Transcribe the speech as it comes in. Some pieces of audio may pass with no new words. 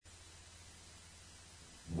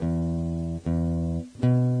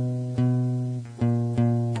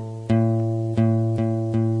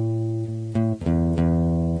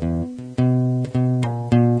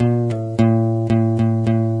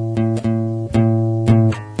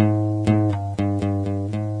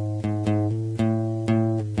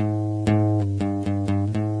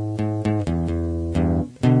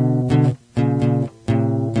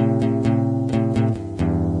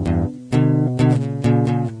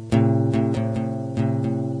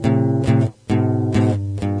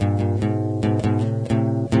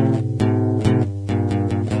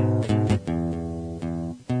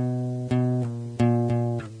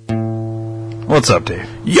What's up, Dave?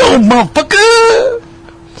 Yo, motherfucker!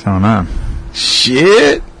 What's going on?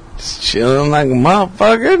 Shit. Just chilling like a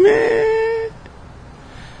motherfucker, man.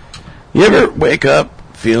 You ever wake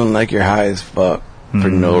up feeling like you're high as fuck for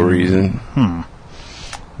no reason?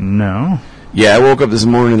 No. Yeah, I woke up this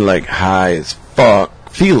morning like high as fuck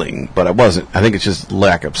feeling, but I wasn't. I think it's just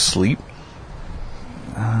lack of sleep.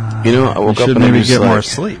 I woke up and maybe I get more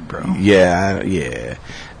sleep, bro. Yeah.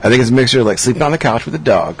 I think it's a mixture of like sleeping on the couch with the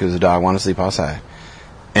dog because the dog wanted to sleep outside,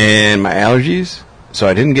 and my allergies. So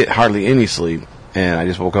I didn't get hardly any sleep, and I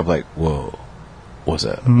just woke up like, whoa, what's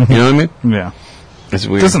up? You know what I mean? Yeah. It's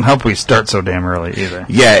weird. It doesn't help we start so damn early either.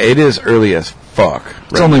 Yeah, it is early as fuck.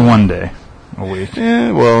 It's only one day a week.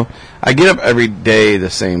 Yeah, well, I get up every day the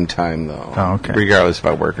same time though. Oh, okay. Regardless if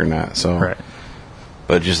I work or not. So, Right.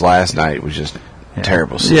 But just last night was just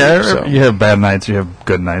terrible sleep. Yeah, so. you have bad nights, you have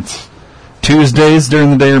good nights. Tuesdays during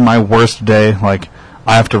the day are my worst day. Like,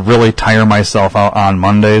 I have to really tire myself out on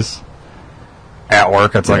Mondays at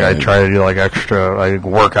work. It's like I try to do like extra like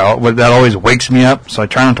workout, but that always wakes me up. So I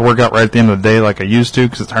try not to work out right at the end of the day like I used to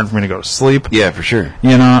because it's hard for me to go to sleep. Yeah, for sure.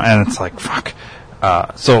 And it's like, fuck.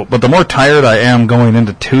 But the more tired I am going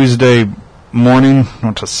into Tuesday morning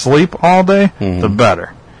to sleep all day, the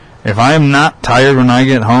better. If I am not tired when I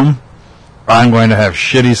get home, I'm going to have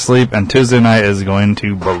shitty sleep, and Tuesday night is going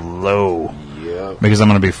to blow. Yep. Because I'm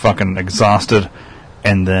going to be fucking exhausted.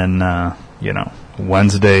 And then,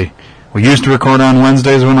 Wednesday. We used to record on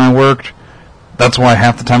Wednesdays when I worked. That's why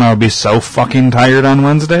half the time I would be so fucking tired on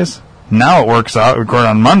Wednesdays. Now it works out. We record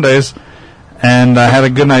on Mondays, and I had a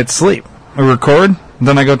good night's sleep. We record,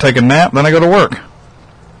 then I go take a nap, then I go to work.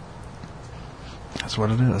 That's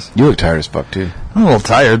what it is. You look tired as fuck too. I'm a little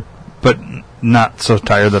tired, but not so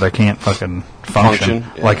tired that I can't fucking function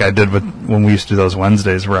Yeah. like I did when we used to do those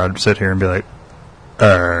Wednesdays where I'd sit here and be like,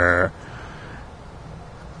 Kind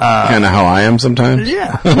of how I am sometimes.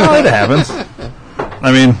 yeah, well, it happens.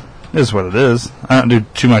 I mean, it is what it is. I don't do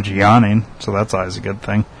too much yawning, so that's always a good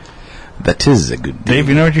thing. That is a good thing. Dave,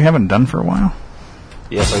 you know what you haven't done for a while?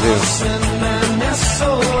 Yes, I do.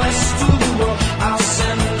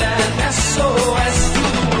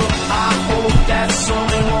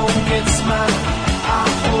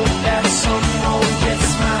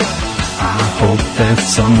 Hope that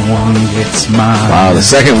someone gets mine. Wow, the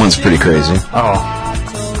second one's pretty crazy. Oh,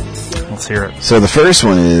 let's hear it. So the first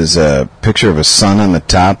one is a picture of a sun on the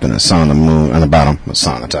top and a sun on the moon on the bottom. A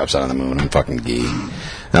sun on the top, sun on the moon. I'm fucking gay.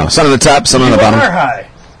 No, sun on the top, sun on the bottom. High.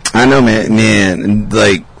 I know, man.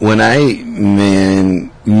 Like when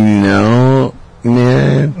man.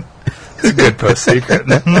 It's a good post secret.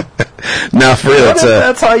 No, for real. It's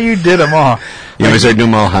That's how you did them all. you want me to start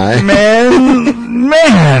doing them all high? Man,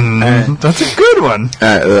 that's a good one.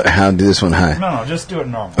 How do this one high? No, just do it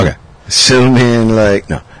normal. Okay. So, man,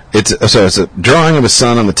 it's a drawing of a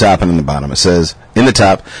sun on the top and on the bottom. It says, in the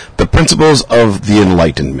top, the principles of the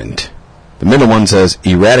Enlightenment. The middle one says,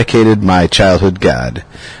 eradicated my childhood God.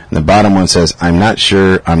 And the bottom one says, I'm not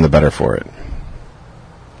sure I'm the better for it.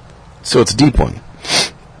 So it's a deep one.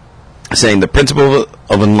 Saying, the principle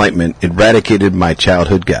of enlightenment eradicated my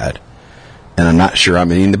childhood God. And I'm not sure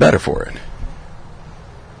I'm any the better for it.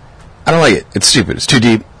 I don't like it. It's stupid. It's too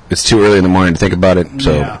deep. It's too early in the morning to think about it.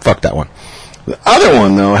 So fuck that one. The other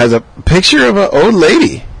one though has a picture of an old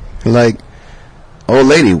lady, like old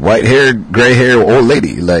lady, white hair, gray hair, old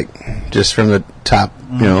lady, like just from the top,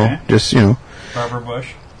 Barbara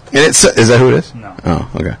Bush. And is that who it is? No.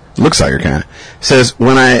 Oh, okay. Looks like her kind of. Says,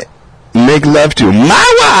 when I make love to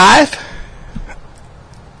my wife,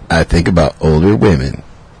 I think about older women.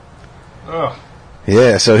 Ugh.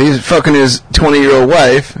 Yeah, so he's fucking his 20-year-old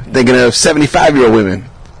wife, thinking of 75-year-old women.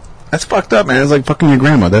 That's fucked up, man. It's like fucking your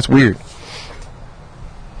grandma. That's weird.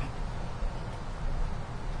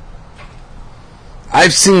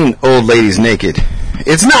 I've seen old ladies naked.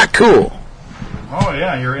 It's not cool. Oh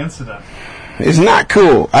yeah, your incident. It's not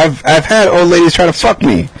cool. I've had old ladies try to fuck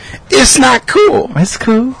me. It's not cool. It's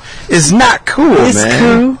cool. It's not cool, It's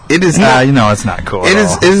man. cool. It is not. It's not cool. It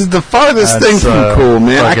is the farthest thing from cool,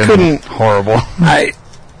 man. I couldn't. Horrible.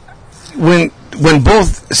 When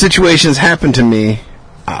both situations happened to me,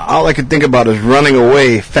 all I could think about is running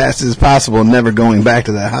away fast as possible, and never going back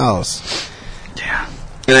to that house. Yeah.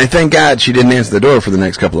 And I thank God she didn't answer the door for the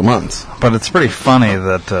next couple of months. But it's pretty funny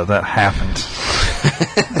that that happened.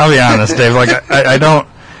 I'll be honest, Dave. Like I don't.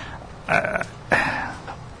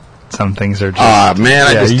 Some things are just.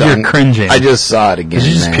 Man, you're cringing. I just saw it again. Did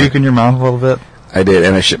you just puke in your mouth a little bit? I did,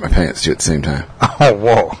 and I shit my pants too at the same time. Oh,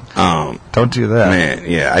 whoa! Don't do that, man.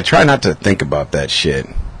 Yeah, I try not to think about that shit.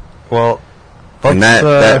 Well, and that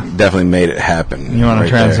definitely made it happen. You want to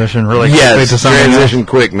transition there. really quickly to something transition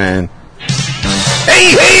quick, man.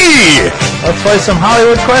 Hey, hey! Let's play some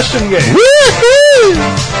Hollywood question game.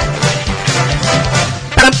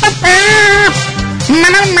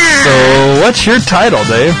 So, what's your title,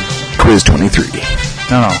 Dave? Quiz 23.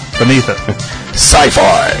 No, beneath it.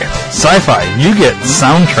 Sci-fi. Sci-fi. You get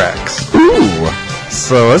soundtracks. Ooh.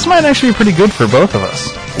 So, this might actually be pretty good for both of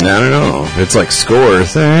us. I don't know. It's like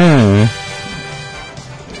scores. Look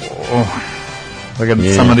at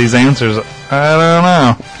some of these answers. I don't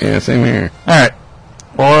know. Yeah, same here. All right.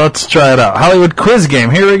 Well, let's try it out. Hollywood quiz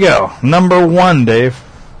game. Here we go. Number 1, Dave.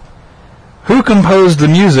 Who composed the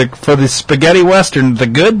music for the spaghetti western, The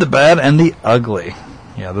Good, the Bad, and the Ugly?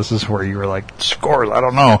 Yeah, this is where you were like, scores, I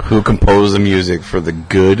don't know. Who composed the music for The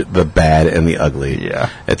Good, the Bad, and the Ugly? Yeah.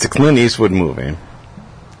 It's a Clint Eastwood movie.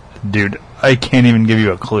 Dude, I can't even give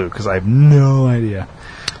you a clue because I have no idea.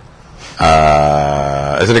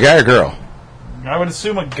 Is it a guy or girl? I would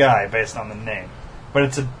assume a guy based on the name.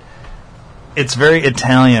 But it's very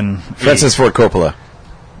Italian. Francis Ford Coppola.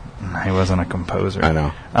 He wasn't a composer. I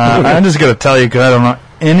know. I'm just going to tell you because I don't know.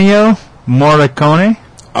 Ennio Morricone?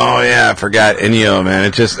 Oh, yeah, I forgot Ennio, man.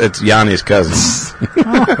 It's Yanni's cousin.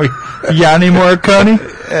 Yanni Morricone?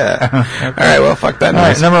 Yeah. Okay. All right, well, fuck that All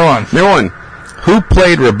noise. right, number 1. Number 1. Who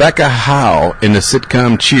played Rebecca Howe in the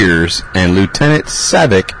sitcom Cheers and Lieutenant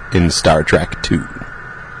Savick in Star Trek II?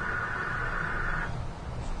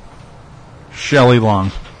 Shelley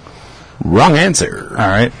Long. Wrong answer. All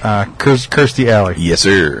right. Kirstie Alley. Yes,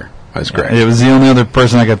 sir. That's correct. It was the only other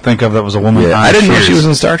person I could think of that was a woman. Yeah, on I didn't know Cheers. she was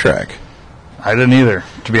in Star Trek. I didn't either,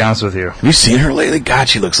 to be honest with you. Have you seen her lately? God,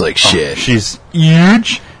 she looks like shit. She's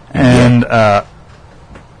huge and ugly.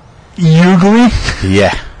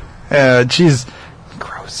 Yeah. She's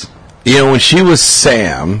gross. You know, when she was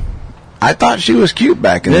Sam, I thought she was cute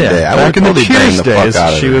back in the day. I back would in the totally bang Cheers the days, fuck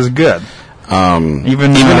out of she her. was good.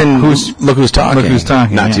 Even in Look Who's Talking. Look Who's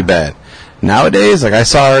Talking. Not yeah. too bad. Nowadays, like I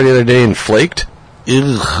saw her the other day in Flaked.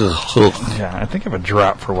 Yeah, I think I have a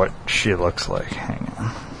drop for what she looks like. Hang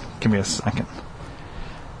on. Give me a second.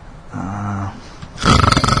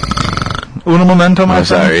 Uno momento, my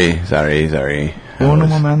friend. Sorry. Uno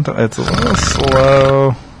momento. It's a little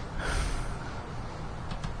slow.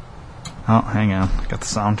 Oh, hang on. Got the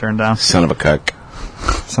sound turned down. Son of a cuck.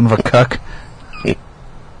 Son of a cuck.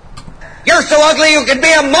 You're so ugly you could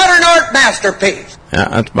be a modern art masterpiece. Yeah,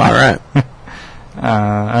 that's about right.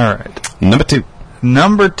 All right.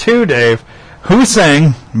 Number 2, Dave. Who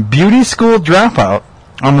sang Beauty School Dropout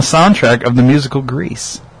on the soundtrack of the musical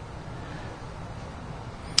Grease?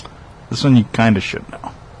 This one you kind of should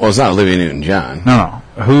know. Well, it's not Olivia Newton-John. No.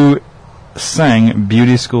 Who sang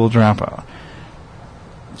Beauty School Dropout?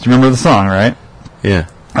 Do you remember the song, right? Yeah.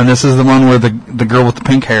 And this is the one where the girl with the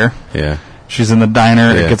pink hair, Yeah. she's in the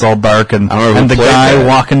diner, Yeah. it gets all dark, and I don't remember the who played guy that.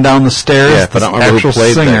 walking down the stairs, Yeah, but I don't remember actual who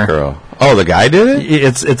played singer. that girl. Oh, the guy did it?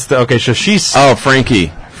 It's the, okay, so she's... Oh,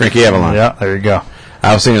 Frankie Avalon. Yeah, there you go.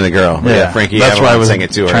 I was singing the girl. Yeah. Frankie That's Avalon why I was sang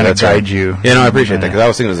it to her. trying to That's guide right. you. Yeah, no, I appreciate that, Yeah. because I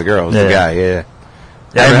was singing it as a girl. It was the guy, yeah.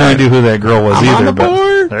 I have no idea who that girl was I'm either, on the but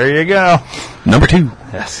board. there you go. Number 2.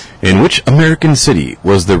 Yes. In which American city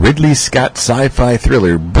was the Ridley Scott sci-fi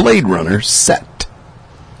thriller Blade Runner set?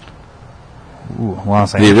 Ooh,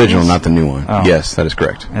 Los The Angeles. original, not the new one. Oh. Yes, that is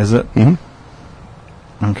correct. Is it?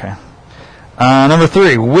 Mm-hmm. Okay. Number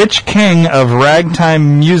 3. Which king of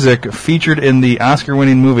ragtime music featured in the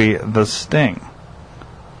Oscar-winning movie The Sting?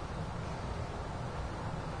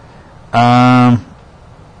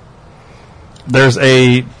 There's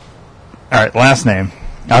a... Alright, last name.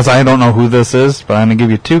 As I don't know who this is, but I'm going to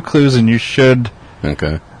give you 2 clues, and you should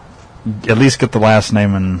Okay. at least get the last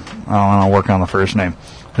name, and I'll work on the first name.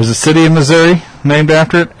 There's a city in Missouri named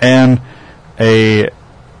after it, and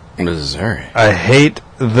Missouri. I hate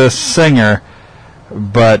this singer,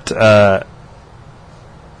 but her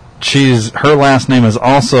last name is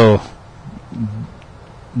also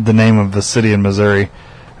the name of the city in Missouri,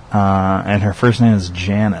 and her first name is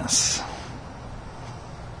Janice.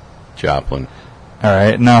 Joplin. All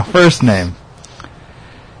right, now first name.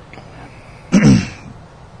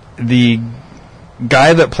 The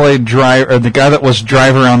guy that played the guy that was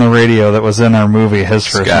driver on the radio that was in our movie, his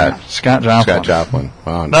first name. Scott Joplin. Scott Joplin.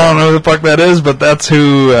 Wow. I don't know who the fuck that is, but that's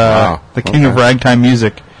who the king of ragtime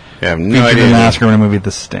music. Yeah, I have no featured idea. in the Oscar-winning movie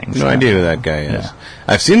The Sting. No idea who that guy is. Yeah.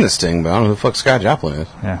 I've seen The Sting, but I don't know who the fuck Scott Joplin is.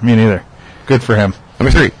 Yeah, me neither. Good for him.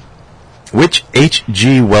 Number 3. Which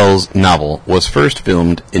H.G. Wells novel was first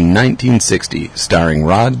filmed in 1960 starring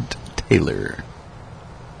Rod Taylor?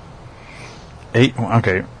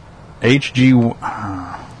 Okay. H.G.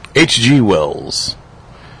 H.G. Wells.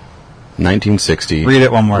 1960. Read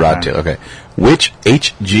it one more Rod time. Taylor. Okay. Which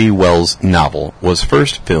H.G. Wells novel was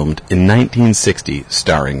first filmed in 1960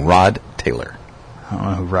 starring Rod Taylor? I don't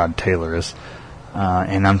know who Rod Taylor is.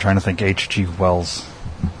 And I'm trying to think H.G. Wells.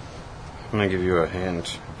 I'm going to give you a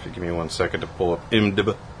hint. If you give me 1 second to pull up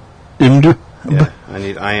IMDb. IMDb? Yeah, I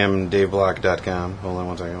need imdaveblock.com. Hold on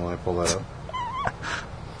 1 second while I pull that up.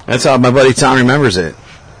 That's how my buddy Tom remembers it.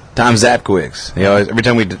 Tom Zapkowicz. He always, every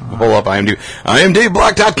time we pull up IMDb,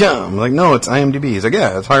 imdaveblock.com. I'm like, no, it's IMDb. He's like,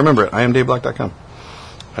 yeah, that's how I remember it. imdaveblock.com.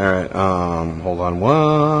 All right, hold on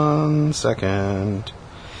 1 second.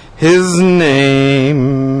 His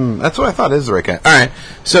name... That's what I thought is the right guy. All right,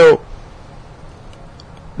 so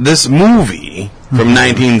this movie from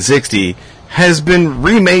 1960 has been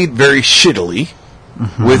remade very shittily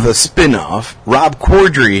with a spin-off. Rob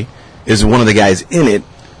Corddry is one of the guys in it.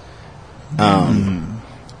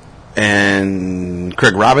 And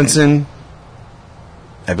Craig Robinson,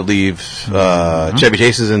 I believe Chevy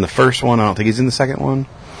Chase is in the first one. I don't think he's in the second one.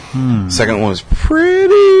 The second one was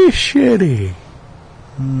pretty shitty.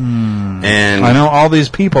 And I know all these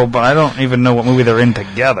people, but I don't even know what movie they're in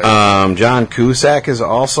together. John Cusack is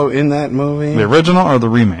also in that movie. The original or the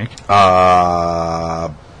remake?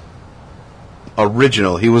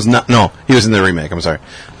 Original. He was not. No, he was in the remake. I'm sorry,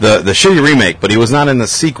 the shitty remake, but he was not in the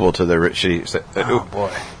sequel to the shitty. Oh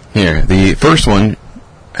boy! Here, the first one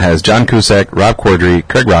has John Cusack, Rob Corddry,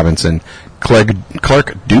 Craig Robinson, Clark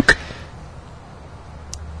Duke,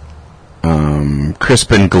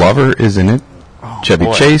 Crispin Glover is in it.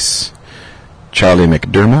 Chevy Chase, Charlie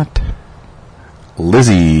McDermott,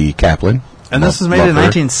 Lizzie Kaplan. And this is made in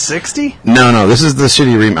 1960? No, this is the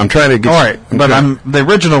shitty remake. I'm trying to get... All right, but the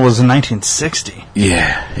original was in 1960.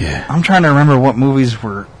 Yeah. I'm trying to remember what movies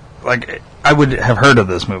were... Like, I would have heard of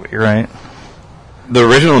this movie, right? The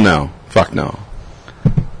original, no. Fuck no.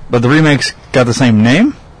 But the remake's got the same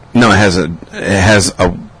name? No, it has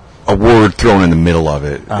a word thrown in the middle of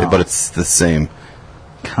it, but it's the same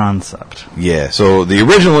concept. Yeah, so the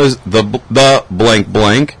original is the blank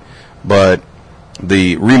blank, but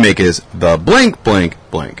the remake is the blank blank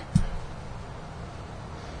blank.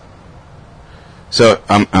 So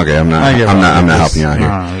I'm not helping you out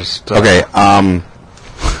here. Okay, I'm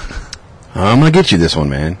gonna get you this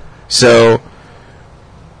one, man. So,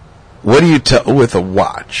 what do you tell with a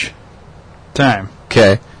watch? Time.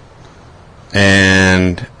 Okay.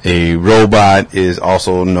 And a robot is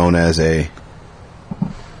also known as a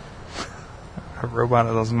robot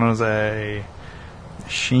is also known as a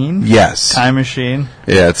machine? Yes. Time machine?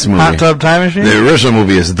 Yeah, it's a movie. Hot Tub Time Machine? The original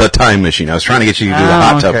movie is The Time Machine. I was trying to get you to do the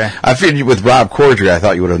Hot Tub. I figured with Rob Corddry, I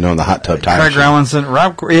thought you would have known the Hot Tub Time Machine. Craig Robinson,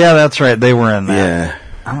 yeah, that's right. They were in that.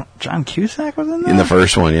 Yeah. John Cusack was in that? In the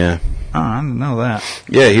first one, yeah. Oh, I didn't know that.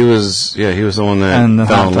 Yeah, he was the one that and the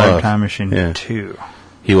fell in Hot Tub love. Time Machine 2.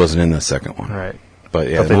 He wasn't in the second one. Right. But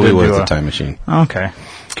yeah, the movie was The Time Machine. Okay.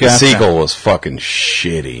 The sequel was fucking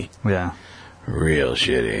shitty. Yeah. Real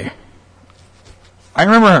shitty. I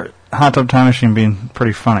remember Hot Tub Time Machine being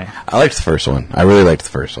pretty funny. I liked the first one. I really liked the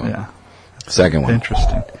first one. Yeah. Second one.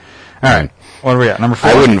 Interesting. All right. What are we at? Number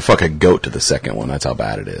 4? I wouldn't fuck a goat to the second one. That's how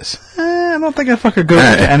bad it is. I don't think I'd fuck a goat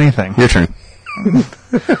to anything. Your turn.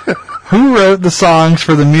 Who wrote the songs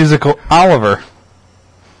for the musical Oliver?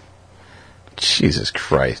 Jesus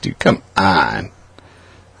Christ, dude. Come on.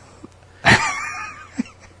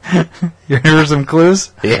 You ready for some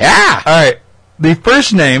clues? Yeah. All right. The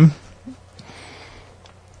first name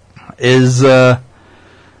is the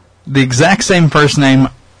exact same first name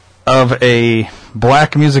of a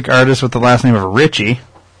black music artist with the last name of Richie.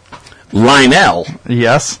 Lionel.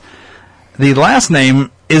 Yes. The last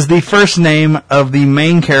name is the first name of the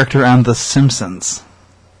main character on The Simpsons.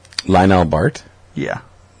 Lionel Bart? Yeah.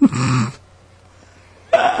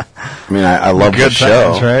 I mean, I love the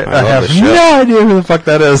show. Times, right? I have no idea who the fuck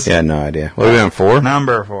that is. Yeah, no idea. What are we on 4?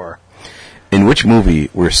 Number 4. In which movie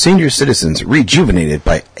were senior citizens rejuvenated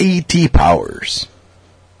by A.T. powers?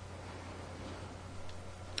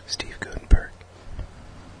 Steve Guttenberg.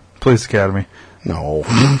 Police Academy. No.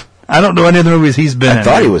 I don't know any of the movies he's been in. I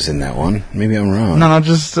thought he was in that one. Maybe I'm wrong. No,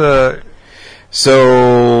 just... So,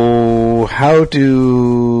 how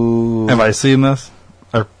do... Have I seen this?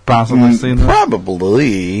 Or possibly seen this?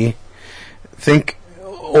 Probably. Think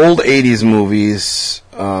old 80s movies,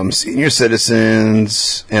 senior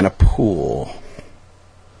citizens, and a pool.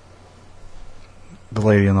 The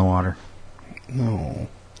Lady in the Water. No.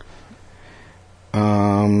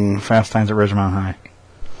 Fast Times at Ridgemont High.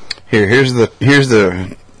 Here's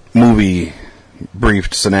the movie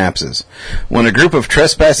briefed synopsis. When a group of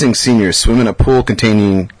trespassing seniors swim in a pool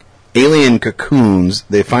containing alien cocoons,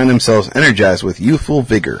 they find themselves energized with youthful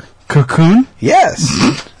vigor. Cocoon?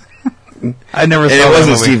 Yes. I never saw it that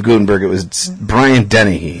wasn't movie. Steve Guttenberg, it was Brian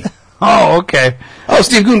Dennehy. Oh, okay. Oh,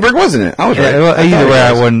 Steve Guttenberg wasn't it? I was right. Well, either way,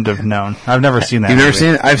 I wouldn't have known. I've never seen that. You've never movie.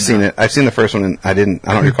 seen it? I've seen it. I've seen the first one, and I don't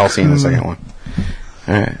recall seeing the second one.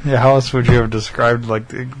 All right. Yeah, how else would you have described, like,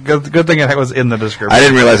 good thing it was in the description. I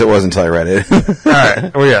didn't realize it was until I read it. All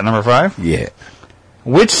right. Where you at, number 5? Yeah.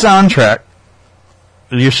 Which soundtrack,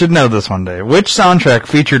 you should know this one day, which soundtrack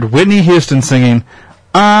featured Whitney Houston singing,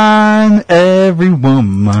 "I'm Every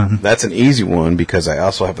Woman"? That's an easy one because I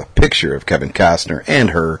also have a picture of Kevin Costner and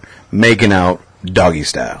her making out doggy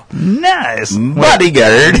style. Nice.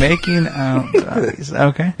 Bodyguard. Making out doggies.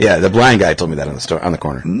 Okay. Yeah, the blind guy told me that on the store on the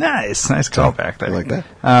corner. Nice callback there. You like that?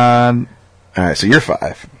 Um, All right, so you're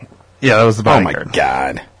 5. yeah, that was the Oh bodyguard. my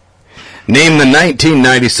God. Name the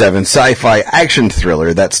 1997 sci-fi action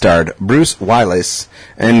thriller that starred Bruce Willis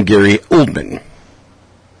and Gary Oldman.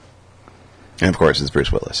 And of course, it's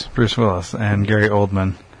Bruce Willis. Bruce Willis and Gary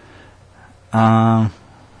Oldman.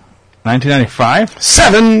 1995?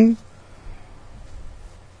 7.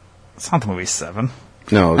 It's not the movie 7.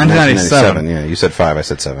 No, 1997. Yeah, you said 5. I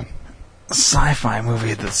said 7. Sci-fi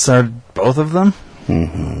movie that starred both of them?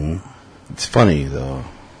 Mm-hmm. It's funny though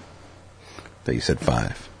that you said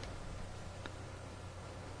 5.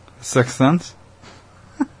 Sixth Sense?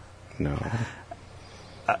 No.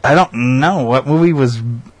 I don't know. What movie was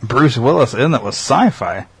Bruce Willis in that was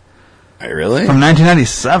sci-fi? Really? From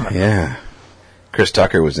 1997. Yeah. Chris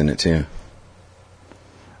Tucker was in it too.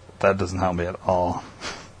 That doesn't help me at all.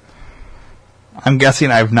 I'm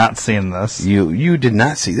guessing I've not seen this. You did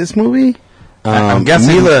not see this movie? I'm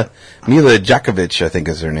guessing Mila Djokovic, I think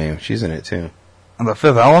is her name. She's in it too. The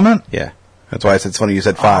Fifth Element? Yeah. That's why I said it's funny you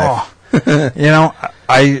said 5. Oh. You know,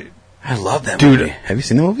 I love that Dude. movie. Have you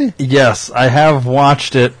seen the movie? yes, I have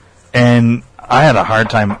watched it, and I had a hard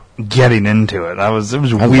time getting into it. It was I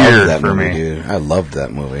weird loved that for movie, me. dude. I loved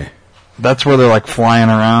that movie. That's where they're like flying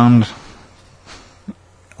around,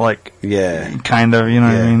 like Yeah. kind of, you know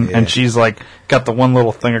what I Yeah, mean? yeah. And she's like got the one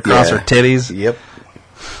little thing across her titties. Yep.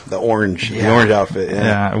 The orange outfit. Yeah.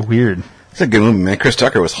 Yeah, weird. It's a good movie, man. Chris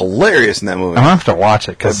Tucker was hilarious in that movie. I'm gonna have to watch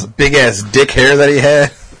it because That big ass dick hair that he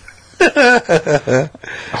had.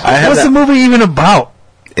 what's the movie even about?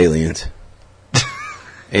 Aliens.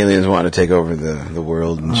 Aliens wanted to take over the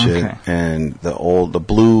world and shit. Okay. And the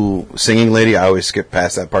blue singing lady, I always skip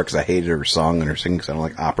past that part because I hated her song and her singing because I don't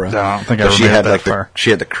like opera. I don't think I But she ever made had it like that far. she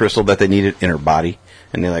had the crystal that they needed in her body,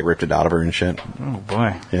 and they like ripped it out of her and shit. Oh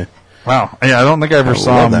boy. Yeah. Wow. Yeah, I don't think I ever I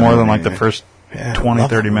saw love that more than movie, like the man. first Yeah, I 20, love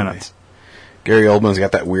 30 that movie. minutes. Gary Oldman's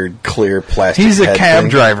got that weird clear plastic. He's a head cab thing.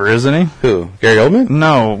 driver, isn't he? Who? Gary Oldman?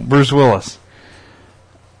 No, Bruce Willis.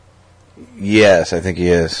 Yes, I think he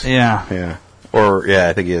is. Yeah. Yeah. Or yeah,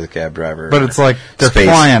 I think he is a cab driver. But it's like they're Space.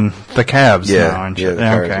 flying the cabs now. Yeah, And yeah, shit. the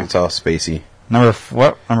Yeah, cars, okay. it's all spacey. Number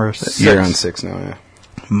 6. You're on 6 now, yeah.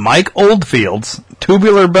 Mike Oldfield's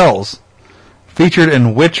Tubular Bells featured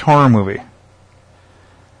in which horror movie?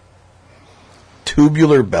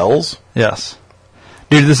 Tubular Bells? Yes.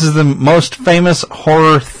 Dude, this is the most famous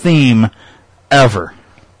horror theme ever.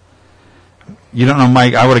 You don't know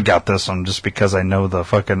Mike. I would have got this one just because I know the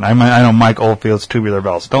fucking... I know Mike Oldfield's Tubular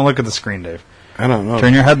Bells. Don't look at the screen, Dave. I don't know.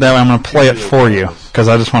 Turn your head that way. I'm going to play it for you because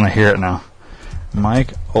I just want to hear it now.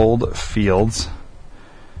 Mike Oldfield's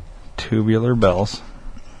Tubular Bells.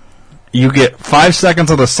 You get 5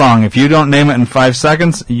 seconds of the song. If you don't name it in 5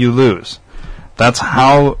 seconds, you lose. That's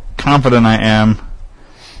how confident I am.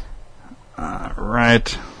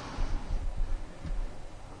 Right.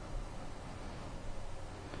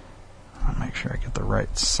 I'll make sure I get the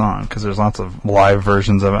right song because there's lots of live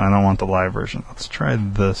versions of it. I don't want the live version. Let's try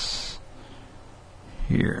this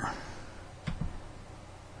here.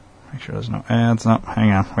 Make sure there's no ads. No,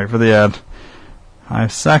 hang on. Wait for the ad.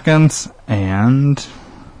 5 seconds and...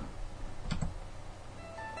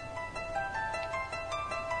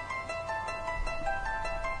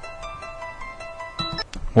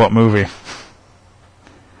 What movie?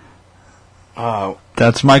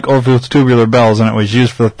 That's Mike Oldfield's Tubular Bells, and it was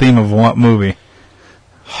used for the theme of what movie?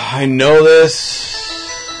 I know this.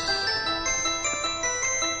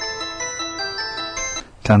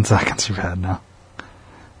 10 seconds you've had now.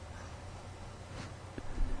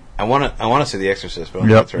 I want to say The Exorcist, but I don't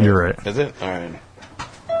Yep, think that's right. you're right. Is it? All right.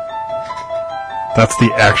 That's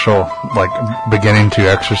the actual, like, beginning to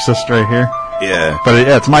Exorcist right here. Yeah. But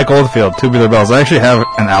yeah, it's Mike Oldfield, Tubular Bells. I actually have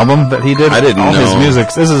an album that he did. I didn't All know. his music.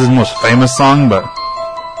 This is his most famous song, but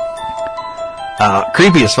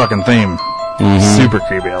creepiest fucking theme. Super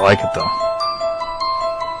creepy. I like it though.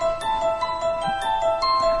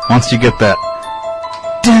 Once you get that,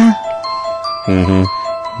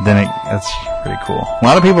 then it's pretty cool. A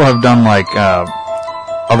lot of people have done like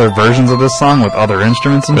other versions of this song with other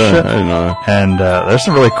instruments and shit. I didn't know that. And there's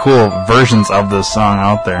some really cool versions of this song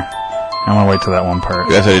out there. I'm gonna wait till that one part. I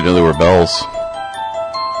guess I didn't know there were bells.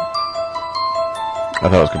 I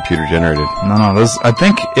thought it was computer generated. No, this. I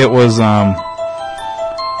think it was like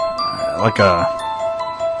a.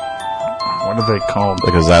 What are they called?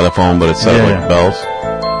 Like a xylophone, but it sounded like bells.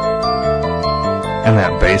 And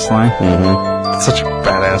that bass line. Mm-hmm. It's such a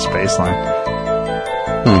badass bass line.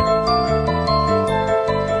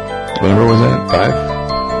 What number was that?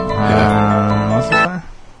 5? What's it 5?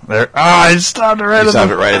 There. I stopped it right. You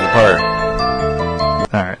stopped it right at the part.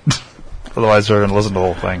 All right. Otherwise, we're gonna listen to the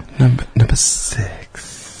whole thing. Number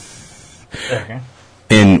 6. Okay.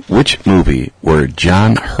 In which movie were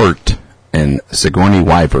John Hurt and Sigourney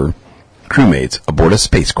Weaver crewmates aboard a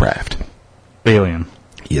spacecraft? Alien.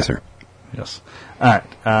 Yes, sir. Yes. All right.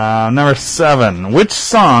 Number 7. Which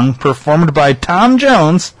song performed by Tom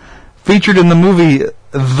Jones featured in the movie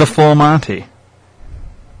The Full Monty?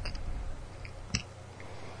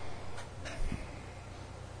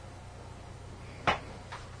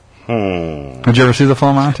 Did you ever see The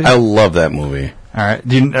Full Monty? I love that movie. All right.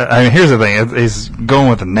 Here's the thing. He's going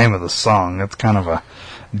with the name of the song. It's kind of a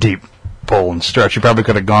deep pull and stretch. You probably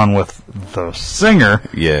could have gone with the singer,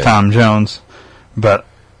 Tom Jones, but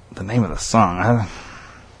the name of the song.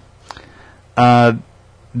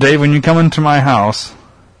 Dave, when you come into my house,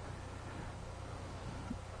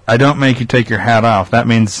 I don't make you take your hat off. That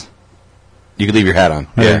means you can leave your hat on.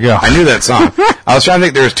 There you go. I knew that song. I was trying to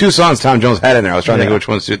think. There was 2 songs Tom Jones had in there. I was trying to think which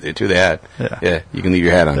ones 2 they had. Yeah. You can leave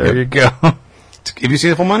your hat on. There you go. Have you seen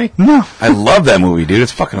The Full Monty? No. I love that movie, dude.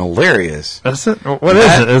 It's fucking hilarious. That's it. What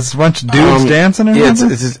is it? It's a bunch of dudes dancing or something?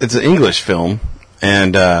 something? Yeah, it's an English film,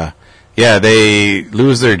 and they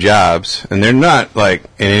lose their jobs, and they're not like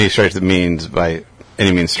in any stretch of the means by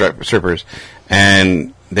any means strippers,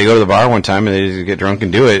 and they go to the bar one time and they just get drunk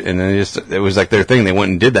and do it, and then it was like their thing. They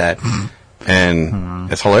went and did that,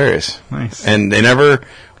 and it's hilarious. Nice. And they never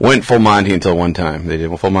went full Monty until one time. They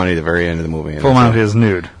did full Monty at the very end of the movie. Full Monty is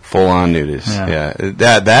nude. Full on nudist. Yeah.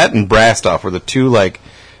 That and Brastoff were the 2 like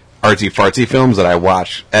artsy fartsy films that I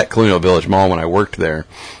watched at Colonial Village Mall when I worked there.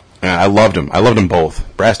 I loved them. I loved them both.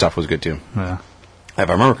 Brastoff was good too. Yeah. If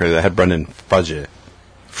I remember correctly, I had Brendan Fraser.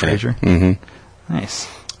 Mm-hmm. Nice.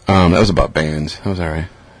 That was about bands. That was all right.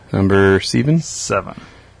 Number 7. 7.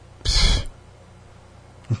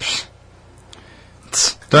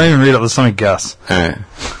 Don't even read it. Let's let me guess. All right.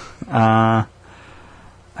 I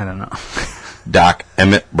don't know. Doc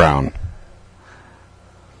Emmett Brown.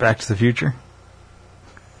 Back to the Future?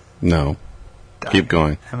 No. Doc Keep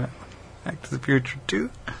going. Emmett. Back to the Future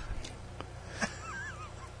 2?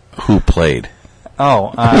 Who played?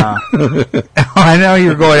 Oh, I know you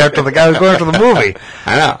were going after the guy who's going after the movie.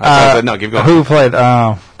 I know. I said, no, keep going. Who played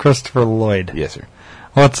Christopher Lloyd? Yes, sir.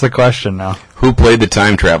 What's the question now? Who played the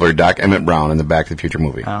time traveler Doc Emmett Brown in the Back to the Future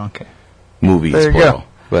movie? Oh, okay. Movies, there you plural. Go.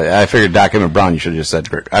 But I figured Doc Emmett Brown, you should have just said...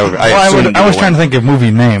 I was trying to think of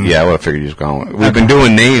movie names. Yeah, I would have figured you just gone... We've been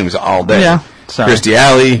doing names all day. Yeah, sorry. Christy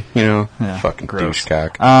Alley, fucking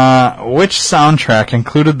douchecock. Which soundtrack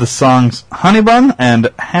included the songs Honey Bun and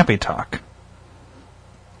Happy Talk?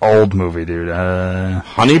 Old movie, dude.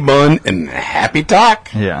 Honey Bun and Happy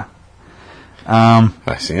Talk? Yeah. Have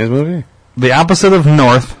I seen this movie? The opposite of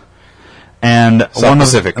North and South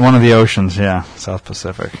Pacific. One of the oceans, yeah. South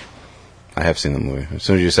Pacific. I have seen the movie. As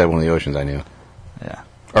soon as you said one of the oceans, I knew. Yeah.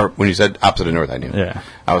 Or when you said opposite of North, I knew. Yeah.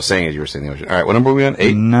 I was saying as you were saying the ocean. All right, what number are we on?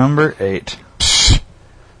 8? Number 8. Psst.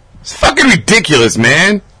 It's fucking ridiculous,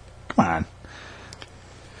 man. Come on.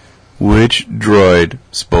 Which droid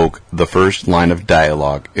spoke the first line of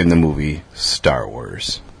dialogue in the movie Star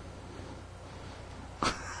Wars?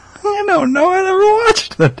 I don't know. I never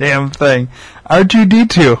watched the damn thing.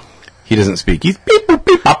 R2-D2. He doesn't speak. He's beep, boop,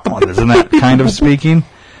 beep, bop, well, isn't that kind of speaking?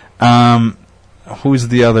 Who's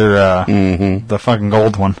the other, the fucking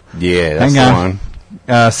gold one? Yeah, that's the one.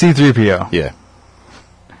 C-3PO. Yeah.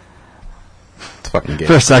 It's fucking gay.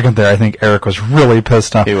 For a second there, I think Eric was really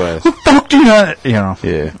pissed off. He was. Who the fuck do you not, Yeah.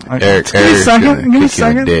 Give me a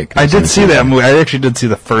second. Dick. I did see that movie. I actually did see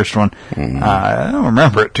the first one. I don't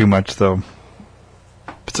remember it too much, though.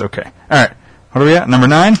 It's okay. All right. What are we at? Number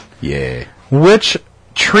 9? Yeah. Which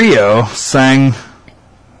trio sang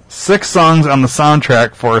 6 songs on the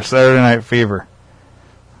soundtrack for Saturday Night Fever?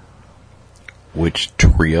 Which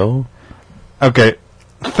trio? Okay.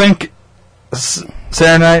 Think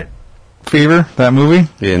Saturday Night Fever, that movie.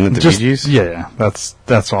 Yeah, and the Bee Gees? Yeah, that's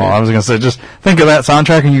all. I was going to say, just think of that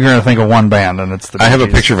soundtrack and you're going to think of one band, and it's the Bee I have a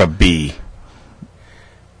Gees. picture of a bee.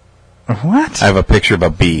 What? I have a picture of a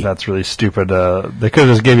bee. That's really stupid. They could have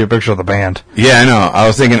just gave you a picture of the band. Yeah, I know. I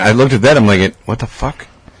was thinking, I looked at that, I'm like, what the fuck?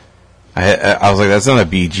 I was like, that's not a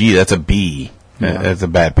BG, that's a B. That's a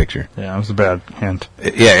bad picture. Yeah, it was a bad hint.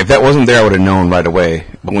 Yeah, if that wasn't there, I would have known right away.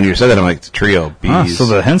 But when you said that, I'm like, it's a trio. Bees. So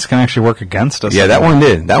the hints can actually work against us. Yeah, that one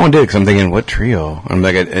did. That one did, because I'm thinking, what trio? I'm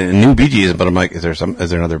like, a new Bee Gees, but I'm like, is there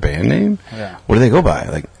another band name? Yeah. What do they go by?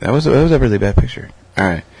 Like, that was a really bad picture. All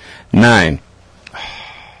right. 9.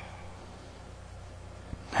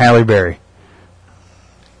 Halle Berry.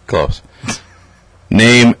 Close.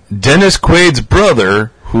 Name Dennis Quaid's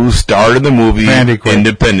brother who starred in the movie Randy Quaid.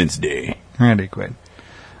 Independence Day. Randy Quaid.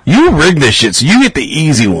 You rigged this shit, so you get the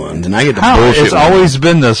easy ones, and I get the bullshit It's ones. always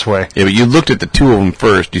been this way. Yeah, but you looked at the two of them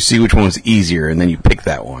first. You see which one's easier, and then you pick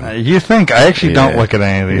that one. You think. I actually don't look at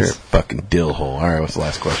any of You're a these. fucking dill hole. All right, what's the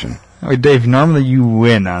last question? Wait, Dave, normally you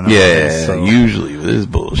win on them. Yeah, usually. This is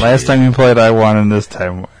bullshit. Last time you played, I won, and this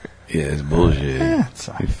time... Yeah, it's bullshit. It's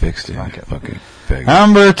You fixed it. Fuck it. Fucking faggot.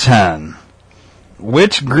 Number 10.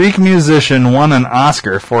 Which Greek musician won an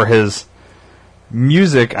Oscar for his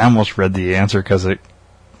music? I almost read the answer because it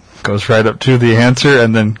goes right up to the answer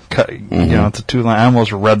and then it's a 2-line. I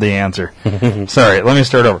almost read the answer. Sorry, let me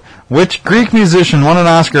start over. Which Greek musician won an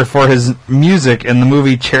Oscar for his music in the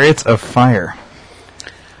movie Chariots of Fire?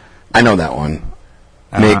 I know that one.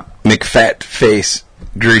 McFat face,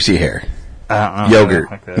 greasy hair. I don't know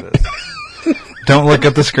Yogurt. what the heck that is. Don't look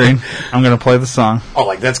at the screen. I'm going to play the song. Oh,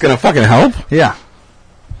 like that's gonna fucking help? Yeah.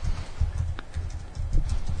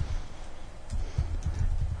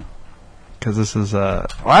 Because this is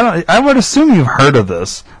I would assume you've heard of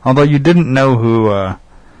this, although you didn't know who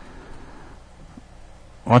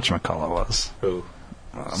whatchamacallit was. Who?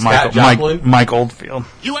 Mike Oldfield.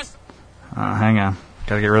 U.S. Hang on,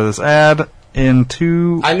 gotta get rid of this ad in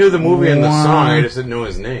 2. I knew the movie and the 1. song, I just didn't know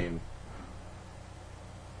his name.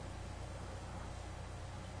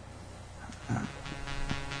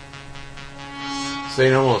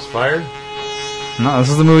 St. Elmo's Fire? No, this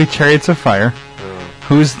is the movie Chariots of Fire.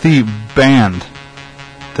 Who's the band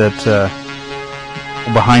that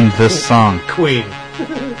behind this song? Queen.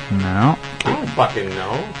 No. I don't fucking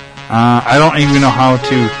know. I don't even know how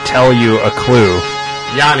to tell you a clue.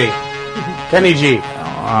 Yanni. Kenny G.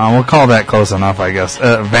 We'll call that close enough, I guess.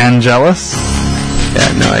 Vangelis?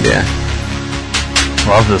 Yeah, no idea.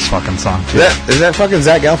 Love this fucking song, too. Is that fucking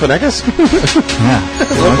Zach Galifianakis? Yeah.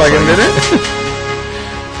 Look like him, did it?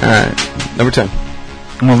 Alright, number 10.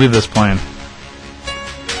 I'm gonna leave this playing.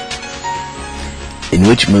 In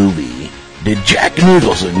which movie did Jack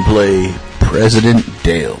Nicholson play President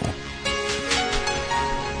Dale?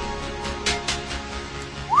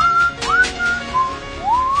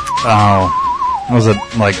 Oh. Was it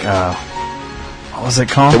like, what was it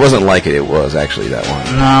called? It wasn't like it was actually that one.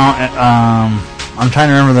 No, I'm trying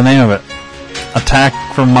to remember the name of it. Attack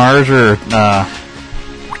from Mars or,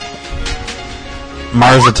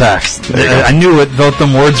 Mars Attacks. I knew it, both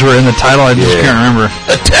them words were in the title, I just can't remember.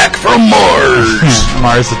 Attack from Mars!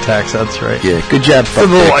 Mars Attacks, that's right. Yeah, good job. The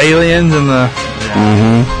little aliens and the...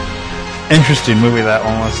 Interesting movie that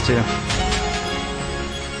one was, too.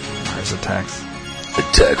 Mars Attacks.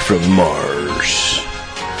 Attack from Mars.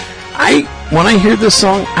 When I hear this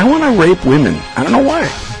song, I want to rape women. I don't know why.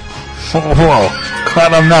 Whoa.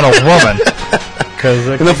 Glad I'm not a woman.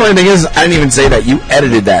 And the funny thing is, I didn't even say that. You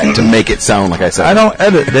edited that to make it sound like I said. I don't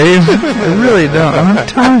edit, Dave. I really don't. I don't have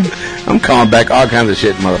time. I'm calling back all kinds of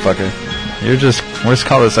shit, motherfucker. We'll just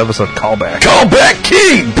call this episode Callback. Callback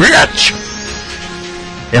King, bitch!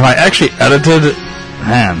 If I actually edited,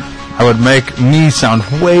 man, I would make me sound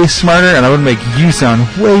way smarter, and I would make you sound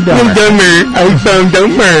way dumber. I found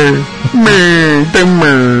dumber.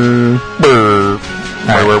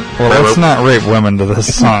 Well, let's not rape women to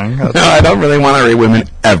this song. No, I don't really want to rape women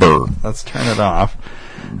ever. Let's turn it off.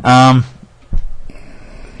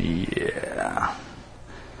 Yeah.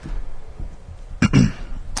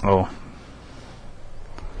 Oh.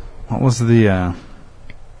 What was the,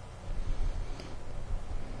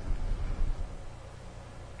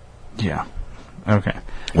 Yeah. Okay.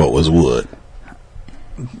 What was what?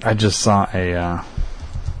 I just saw a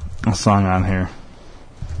song on here.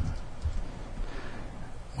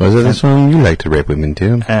 Was it a song you like to rape women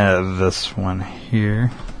too? This one here.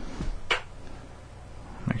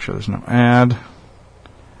 Make sure there's no ad.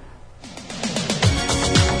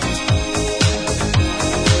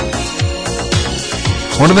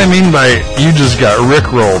 What do they mean by you just got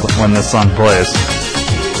rickrolled when this song plays?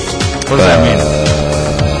 What does that mean?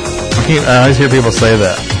 I always hear people say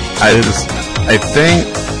that. I think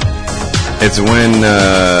it's when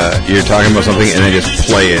you're talking about something and they just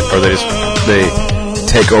play it, or they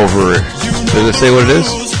take over. Does it say what it is?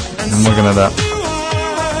 I'm looking it up.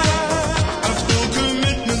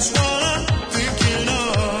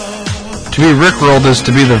 To be rickrolled is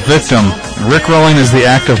to be the victim. Rickrolling is the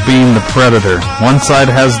act of being the predator. One side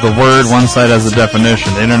has the word, one side has the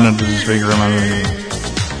definition. The internet is figure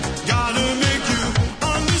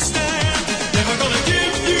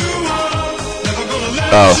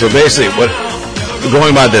Oh, so basically,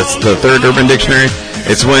 going by the third Urban Dictionary,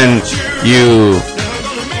 it's when you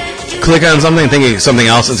click on something thinking something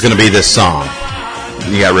else is going to be this song.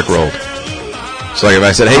 You got rickrolled. So like if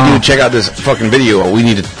I said, hey dude, check out this fucking video, we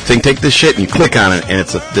need to take this shit, and you click on it, and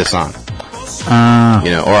it's this song.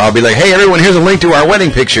 Or I'll be like, hey everyone, here's a link to our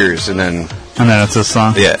wedding pictures, and then it's this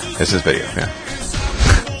song? Yeah, it's this video, yeah.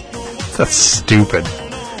 That's stupid.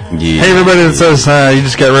 Yeah. Hey everybody that says you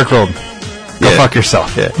just got rickrolled. Go fuck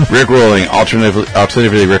yourself. Yeah. Rickrolling,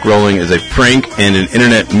 alternatively rickrolling, is a prank and an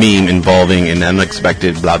internet meme involving an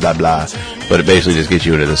unexpected blah blah blah, but it basically just gets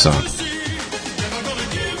you into the song.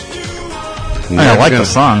 I like the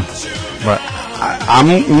song, but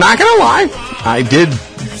I'm not gonna lie. I did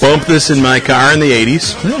bump this in my car in the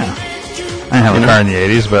 80s. Yeah. I didn't have a car in the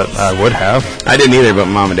 80s, but I would have. I didn't either, but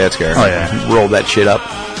Mom and Dad's car. Oh, yeah. Rolled that shit up.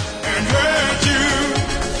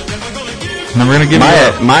 And we're going to give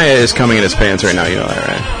Maya is coming in his pants right now, you know that,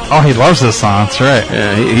 right? Oh, he loves this song, that's right.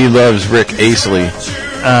 Yeah, he loves Rick Astley.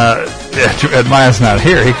 Maya's not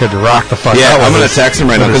here. He could rock the fuck out. Yeah, I'm going to text him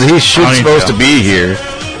right now, because he should supposed to be here.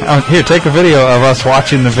 Oh, here, take a video of us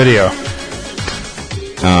watching the video.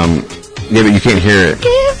 Yeah, but you can't hear it.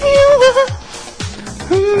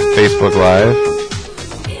 Facebook Live?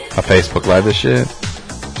 A Facebook Live this shit?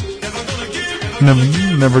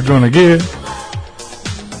 Never gonna get.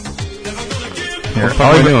 Here,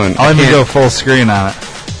 I'll even go full screen on it.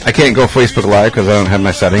 I can't go Facebook Live because I don't have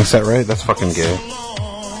my settings set right. That's fucking gay.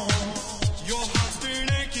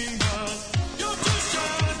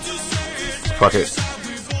 Fuck it.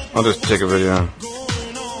 I'll just take a video.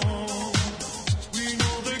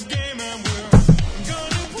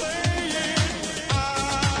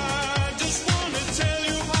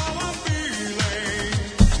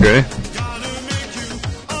 Okay.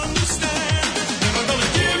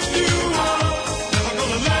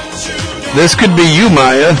 This could be you,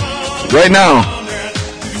 Maya. Right now.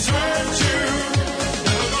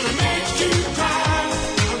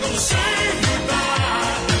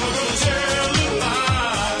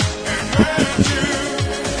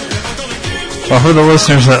 Well, for the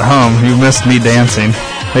listeners at home, you missed me dancing.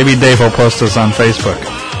 Maybe Dave will post this on Facebook.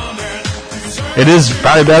 It is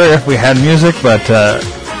probably better if we had music, but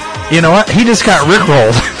you know what? He just got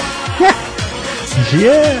rickrolled.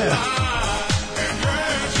 Yeah.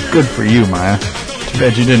 Good for you, Maya. Too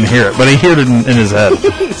bad you didn't hear it, but he heard it in his head.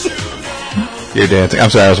 You're dancing. I'm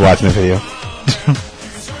sorry, I was watching the video.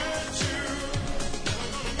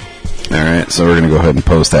 Alright, so we're going to go ahead and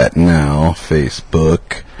post that now.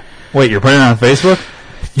 Facebook. Wait, you're putting it on Facebook?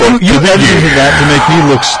 You edited that to make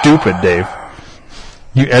me look stupid, Dave.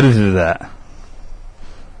 You edited that.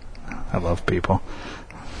 I love people.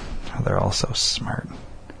 They're all so smart.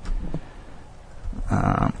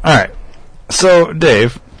 Alright. So,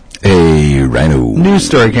 Dave. Hey, Rhino. News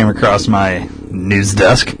story came across my news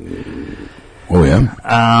desk. Oh,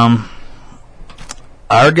 yeah?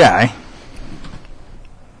 Our guy,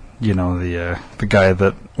 you know, the guy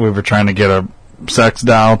that we were trying to get a sex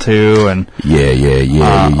doll to, and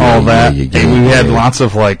all that. We had lots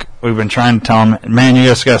of, like, we've been trying to tell him, man, you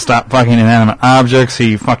just gotta stop fucking inanimate objects.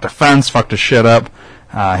 He fucked a fence, fucked his shit up.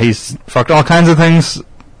 He's fucked all kinds of things.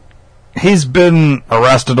 He's been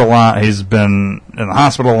arrested a lot. He's been in the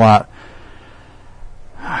hospital a lot.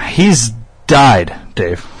 He's died,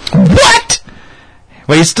 Dave. What?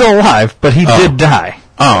 Well, he's still alive, but he did die.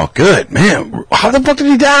 Oh, good. Man, how the fuck did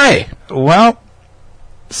he die? Well,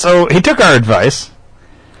 so he took our advice.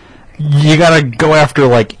 You gotta go after,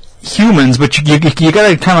 like, humans, but you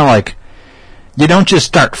gotta kind of, like, you don't just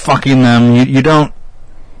start fucking them. You don't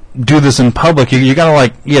do this in public. You gotta,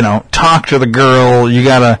 like, you know, talk to the girl. You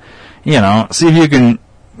gotta, you know, see if you can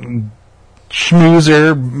schmooze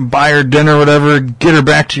her, buy her dinner, whatever, get her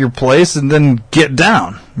back to your place, and then get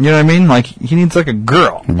down. You know what I mean? Like, he needs, like, a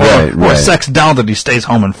girl. Right. Or a sex doll that he stays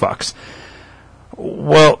home and fucks.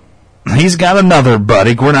 Well, he's got another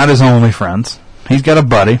buddy. We're not his only friends. He's got a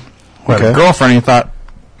buddy who had a girlfriend. He thought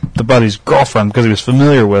the buddy's girlfriend, because he was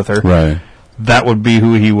familiar with her, right, that would be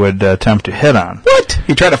who he would attempt to hit on. What?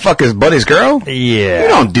 He tried to fuck his buddy's girl? Yeah. You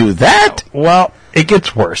don't do that. Well, it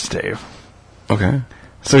gets worse, Dave. Okay.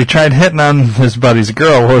 So he tried hitting on his buddy's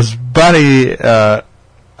girl. Well, his buddy,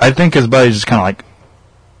 I think his buddy just kind of, like,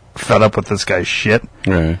 fed up with this guy's shit.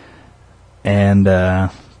 Right. And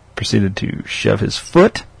proceeded to shove his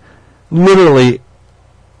foot literally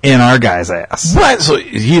in our guy's ass. What? So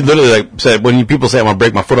he literally said, when people say, "I'm gonna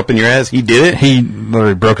break my foot up in your ass," he did it. He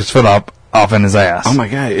literally broke his foot off in his ass. Oh my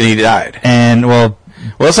god! And he died. And well,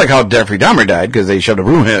 it's like how Jeffrey Dahmer died because they shoved a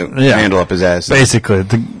broom handle up his ass. Basically,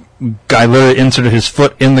 the guy literally inserted his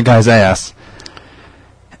foot in the guy's ass,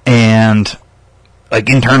 and like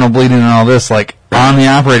internal bleeding and all this, like on the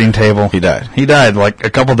operating table. He died. He died like a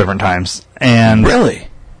couple different times, and really,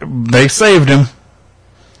 they saved him.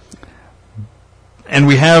 And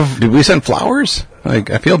we have. Did we send flowers? Like,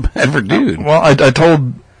 I feel bad for dude. Well, I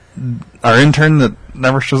told our intern that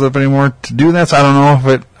never shows up anymore to do that, so I don't know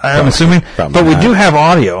if it. I'm assuming, but we do have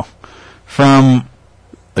audio from.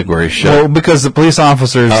 Like where he shot. Well, because the police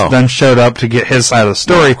officers then showed up to get his side of the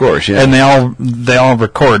story. Well, of course, yeah. And they all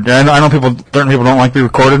record. I know certain people don't like to be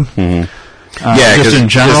recorded. Mm-hmm. Just in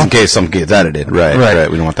general, just in case some gets edited. Right.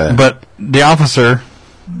 We don't want that. But the officer,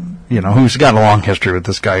 who's got a long history with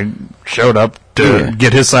this guy, showed up to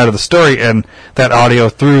get his side of the story, and that audio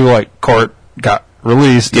through court got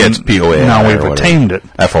released. Yeah, it's POA. Now we've obtained it.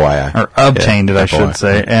 FOII. Or obtained it, I should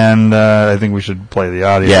say. And I think we should play the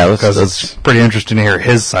audio. Yeah, because it's pretty interesting to hear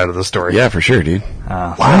his side of the story. Yeah, for sure, dude.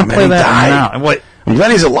 Wow, man, play that now. Wait. I'm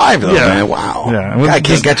glad he's alive, though, man. Wow. Yeah. I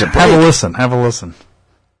can't catch a break. Have a listen.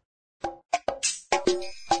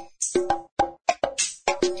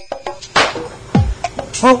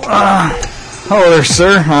 Well, hello there,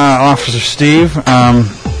 sir. Officer Steve.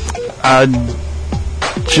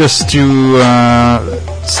 Just to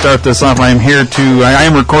start this off, I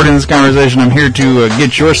am recording this conversation. I'm here to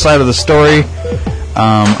get your side of the story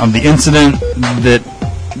of the incident that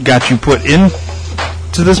got you put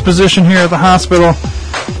into this position here at the hospital.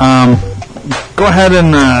 Go ahead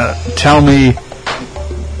and tell me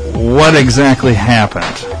what exactly happened.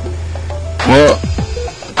 Well,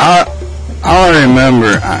 all I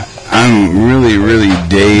remember, I'm really, really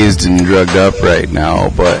dazed and drugged up right now,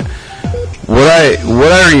 but what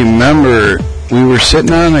I remember, we were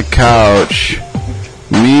sitting on a couch,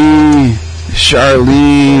 me,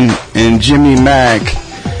 Charlene, and Jimmy Mack,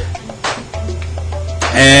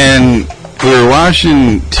 and we were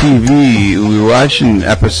watching TV. We were watching an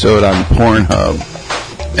episode on Pornhub,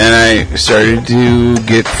 and I started to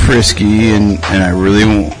get frisky, and I really,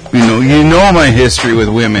 you know my history with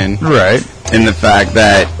women, right? And the fact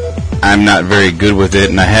that I'm not very good with it,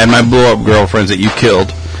 and I had my blow-up girlfriends that you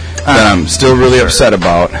killed, that I'm still really upset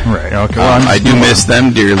about. Right. Okay. Well, I do miss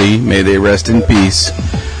them dearly. May they rest in peace.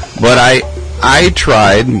 But I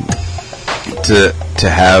tried to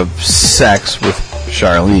have sex with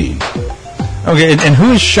Charlene. Okay. And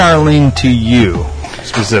who is Charlene to you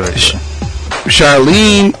specifically?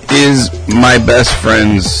 Charlene is my best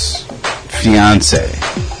friend's fiance.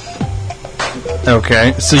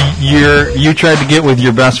 Okay, so you tried to get with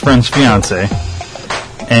your best friend's fiance,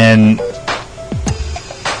 and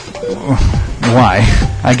why?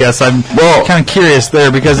 I guess I'm kind of curious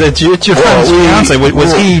there because it's your friend's fiance.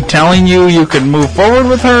 Was he telling you could move forward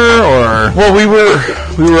with her, or? Well, we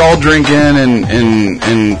were all drinking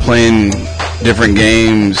and playing different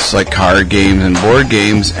games like card games and board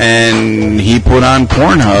games, and he put on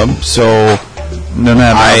Pornhub, so. Then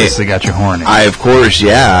that obviously got you horny. Of course,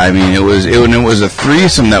 yeah. I mean, it was a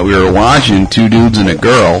threesome that we were watching, 2 dudes and a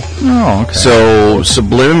girl. Oh, okay. So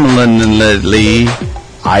subliminally,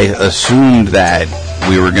 I assumed that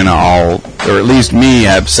we were gonna all, or at least me,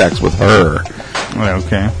 have sex with her.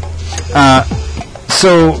 Okay.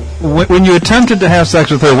 So when you attempted to have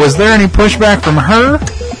sex with her, was there any pushback from her,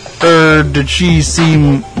 or did she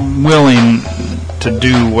seem willing to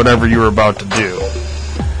do whatever you were about to do?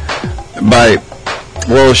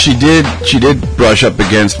 Well, she did brush up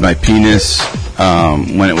against my penis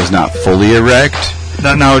when it was not fully erect.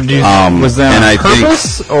 Now, do you was that on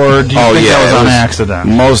purpose, or do you think that was on accident?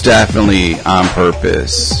 Most definitely on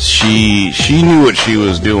purpose. She knew what she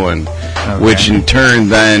was doing, which in turn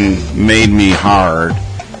then made me hard.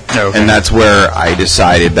 Okay. And that's where I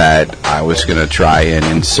decided that I was going to try and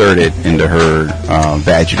insert it into her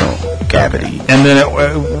vaginal cavity. Okay. And then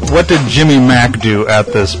what did Jimmy Mack do at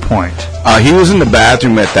this point? He was in the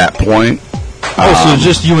bathroom at that point. So it was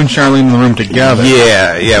just you and Charlene in the room together?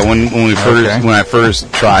 Yeah. When I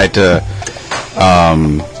first tried to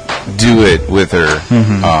do it with her,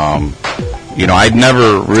 I'd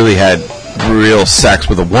never really had real sex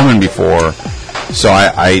with a woman before, so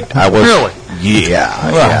I was really.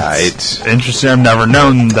 Yeah, it's interesting. I've never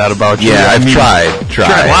known that about you. Yeah, I've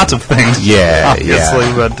tried lots of things. Yeah,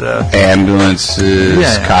 obviously, but ambulances,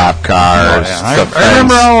 cop cars. I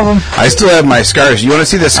remember all of them. I still have my scars. You want to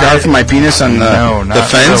see the scar from my penis on the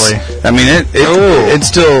fence? Really. I mean, it's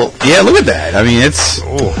still. Yeah, look at that. I mean, it's.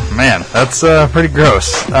 Oh man, that's pretty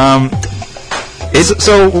gross.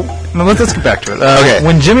 So now let's get back to it. Okay.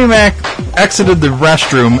 When Jimmy Mac exited the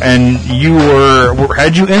restroom and you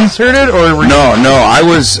had you inserted or were No, I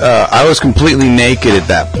was completely naked at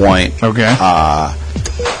that point. Okay.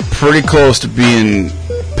 Pretty close to being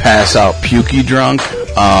pass out pukey drunk.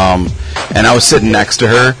 And I was sitting next to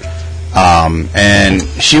her. And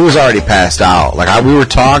she was already passed out. Like we were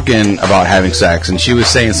talking about having sex, and she was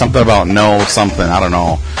saying something about no something. I don't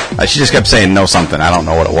know. She just kept saying no something. I don't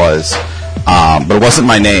know what it was. But it wasn't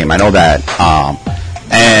my name. I know that.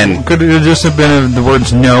 And could it just have been the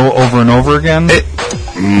words no over and over again? It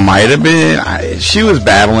might have been. She was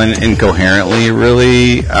babbling incoherently,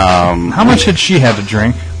 really. How much had she had to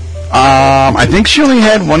drink? I think she only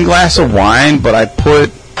had one glass of wine, but I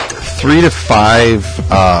put 3 to 5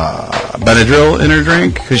 Benadryl in her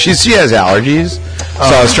drink because she has allergies.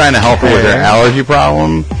 So I was trying to help her with her allergy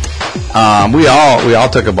problem. We all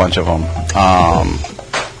took a bunch of them.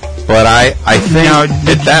 But I think now,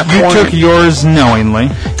 at that you point... You took yours knowingly.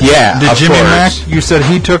 Yeah, Did of Jimmy course. Mac, you said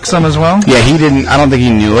he took some as well? Yeah, he didn't... I don't think he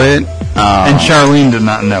knew it. And Charlene did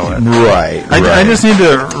not know it. Right. I just need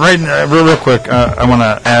to, real quick, I want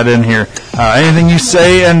to add in here, anything you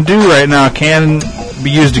say and do right now can be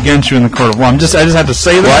used against you in the court of law. I just have to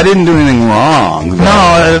say that. Well, I didn't do anything wrong.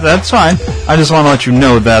 No, that's fine. I just want to let you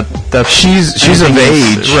know that she's of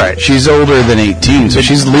age. Right. She's older than 18, so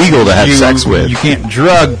she's legal to have sex with. You can't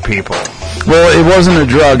drug people. Well, it wasn't a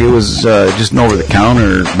drug. It was just an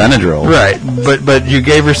over-the-counter Benadryl. Right, but you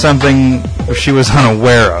gave her something she was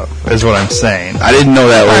unaware of, is what I'm saying. I didn't know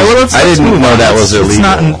that was. I didn't know that was illegal.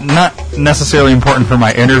 It's not necessarily important for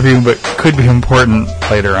my interview, but could be important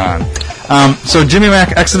later on. So Jimmy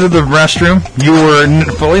Mac exited the restroom. You were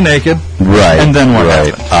fully naked. Right. And then what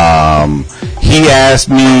happened? He asked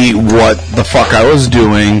me what the fuck I was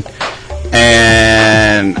doing,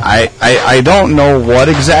 and I don't know what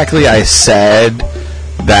exactly I said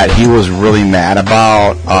that he was really mad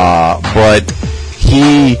about, but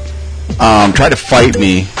he tried to fight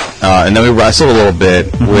me, and then we wrestled a little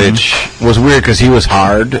bit, which was weird because he was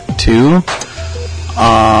hard too.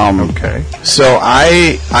 Okay. So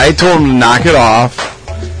I told him to knock it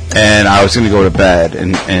off, and I was going to go to bed,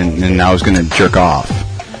 and I was going to jerk off.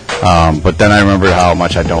 But then I remembered how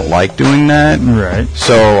much I don't like doing that. Right.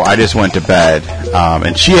 So I just went to bed.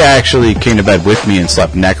 And she actually came to bed with me and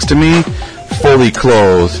slept next to me, fully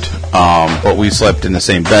clothed. But we slept in the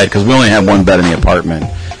same bed because we only had one bed in the apartment.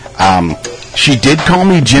 She did call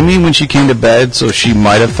me Jimmy when she came to bed, so she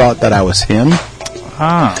might have thought that I was him.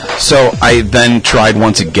 So I then tried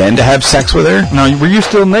once again to have sex with her. Now, were you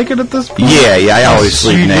still naked at this point? Yeah, I always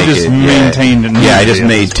sleep naked. You just maintained it. Yeah, I just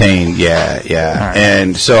maintained, yeah. Right.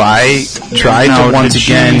 And so I tried to once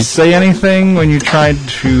again... Did she say anything when you tried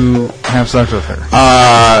to have sex with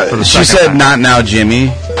her? She said, time? "Not now, Jimmy."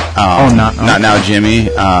 Not now, Jimmy.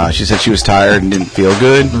 She said she was tired and didn't feel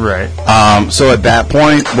good. Right. So at that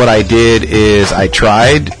point, what I did is I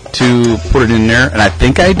tried to put it in there, and I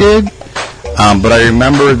think I did. But I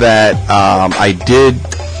remember that I did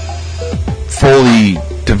fully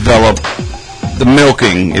develop the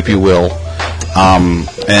milking, if you will,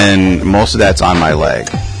 and most of that's on my leg.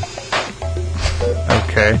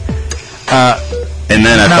 Okay. And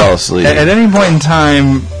then I fell asleep. At any point in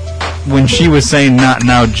time, when she was saying "not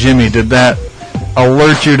now, Jimmy," did that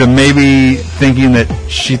alert you to maybe thinking that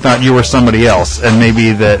she thought you were somebody else, and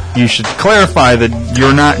maybe that you should clarify that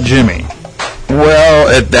you're not Jimmy? Well,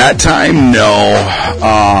 at that time, no.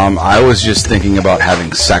 I was just thinking about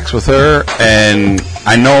having sex with her, and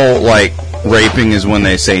I know, like, raping is when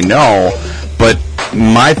they say no, but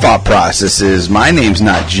my thought process is my name's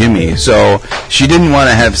not Jimmy, so she didn't want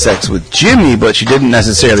to have sex with Jimmy, but she didn't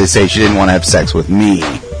necessarily say she didn't want to have sex with me.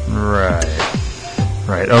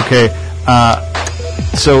 Right, okay.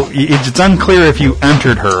 So it's unclear if you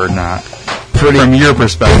entered her or not. From your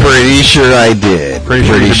perspective. Pretty sure I did. Pretty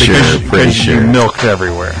sure. You milked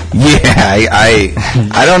everywhere. Yeah,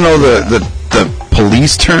 I don't know the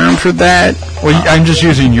police term for that. Well, I'm just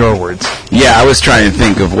using your words. Yeah, I was trying to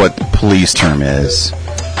think of what the police term is.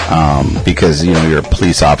 Because, you're a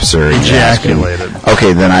police officer. Ejaculated.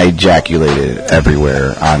 Okay, then I ejaculated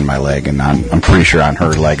everywhere on my leg, and I'm pretty sure on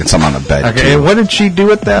her leg and some on the bed, okay, too. and what did she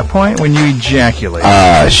do at that point when you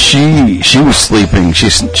ejaculated? She was sleeping. She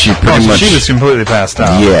pretty much... She was completely passed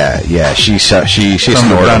out. Yeah, she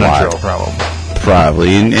snored a lot.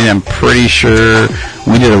 Probably, and I'm pretty sure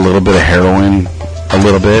we did a little bit of heroin,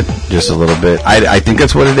 just a little bit. I think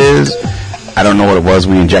that's what it is. I don't know what it was.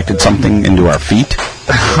 We injected something into our feet.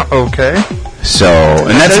 Okay. So, and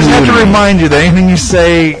that's... I just have to remind you that anything you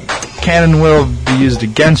say can and will be used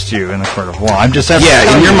against you in the court of law. I'm just having Yeah,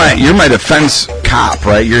 and you're my defense cop,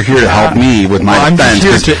 right? You're here to help me with my defense. I'm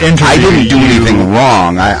just here to interview I didn't do you. anything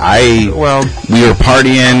wrong. We were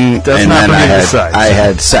partying, That's and not then for me to decide, I so.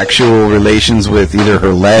 had sexual relations with either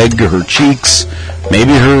her leg or her cheeks,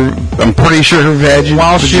 maybe I'm pretty sure her vagina.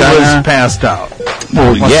 while she was passed out.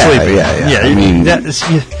 Well, While yeah, sleeping. yeah. I mean,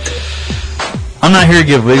 I'm not here to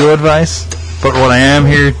give legal advice, but what I am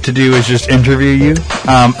here to do is just interview you.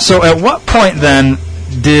 So at what point then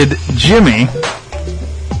did Jimmy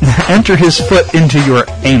enter his foot into your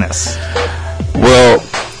anus? Well,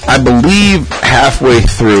 I believe halfway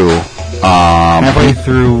through. Halfway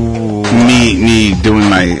through. Me doing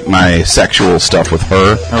my sexual stuff with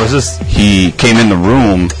her. Oh, is this? He came in the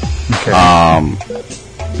room. Okay.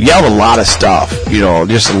 Yelled a lot of stuff,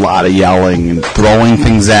 just a lot of yelling and throwing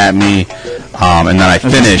things at me, and then I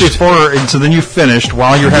finished. So then you finished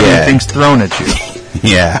while you're having things thrown at you.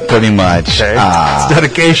 Yeah, pretty much. Okay. It's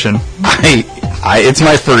dedication. It's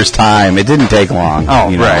my first time. It didn't take long.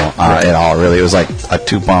 Right. At all. Really, it was like a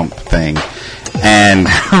 2-pump thing, and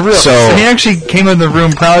Really? so he actually came in the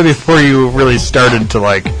room probably before you really started to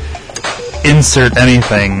insert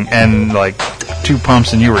anything, and 2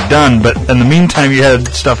 pumps and you were done. But in the meantime, you had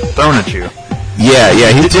stuff thrown at you. Yeah.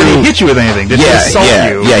 Did he hit you with anything? Did he assault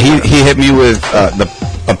you? Yeah. He hit me with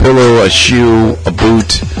a pillow, a shoe, a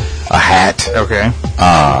boot, a hat. Okay.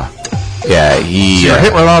 Yeah. He. So you're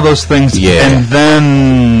hit with all those things. Yeah. And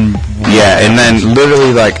then. Yeah, and then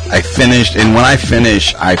literally, I finished, and when I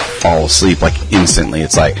finish, I fall asleep, instantly.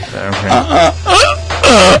 It's like, Okay.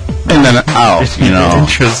 and then out,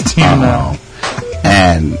 Interesting.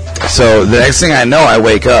 And so the next thing I know, I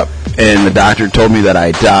wake up, and the doctor told me that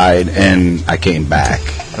I died, and I came back.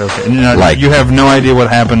 Okay. Now, you have no idea what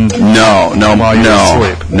happened. No, while you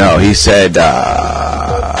were asleep. No. He said,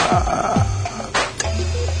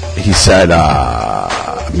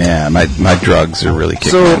 man, my drugs are really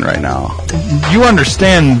kicking in right now. You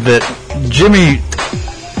understand that Jimmy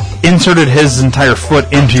inserted his entire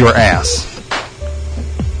foot into your ass.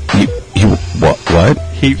 What?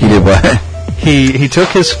 He did what? He took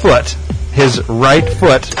his foot, his right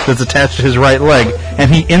foot that's attached to his right leg,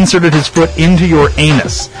 and he inserted his foot into your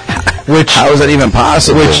anus, which How is that even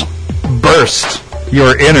possible? which burst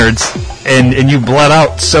your innards, and you bled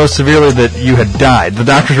out so severely that you had died. The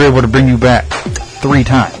doctors were able to bring you back 3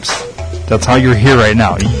 times. That's how you're here right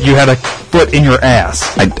now. You had a foot in your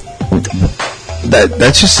ass.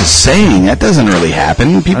 That's just a saying. That doesn't really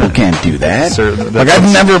happen. People can't do that. Sir, I've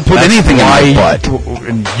never put anything in my butt.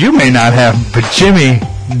 You may not have, but Jimmy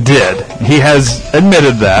did. He has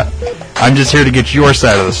admitted that. I'm just here to get your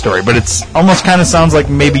side of the story, but it's almost kind of sounds like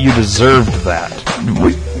maybe you deserved that.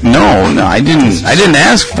 No, I didn't. I didn't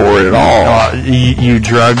ask for it at all. You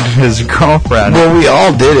drugged his girlfriend. Well, we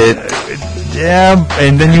all did it. Yeah,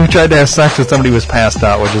 and then you tried to have sex with somebody who was passed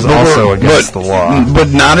out, which is also against the law. But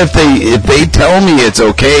not if they tell me it's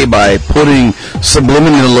okay by putting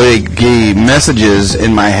subliminally messages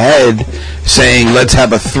in my head saying let's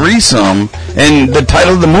have a threesome, and the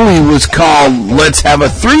title of the movie was called Let's Have a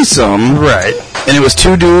Threesome, Right. and it was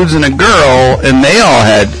 2 dudes and a girl, and they all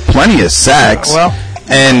had plenty of sex. Well,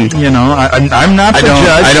 and I'm not the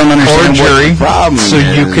judge I don't understand or jury, what the problem so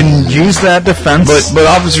is. you can use that defense. But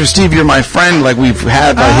Officer Steve, you're my friend. We've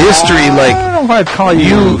had a history. I don't know if I'd call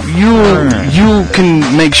you. You can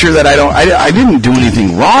make sure that I didn't do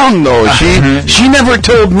anything wrong though. She never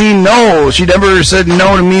told me no. She never said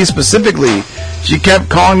no to me specifically. She kept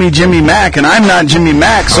calling me Jimmy Mack, and I'm not Jimmy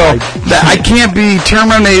Mack, so I can't be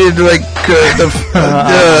terminated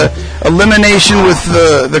the elimination with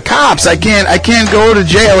the cops. I can't go to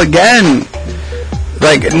jail again.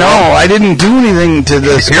 No, I didn't do anything to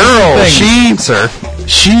this girl.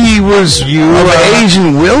 She was of age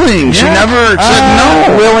and willing. She never said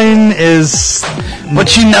no. Willing is... But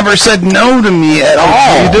she never said no to me at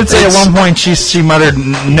all. You did say at one point she muttered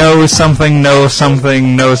no something, no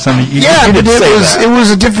something, no something. You did say that. It was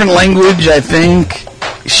a different language, I think.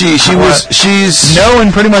 She's no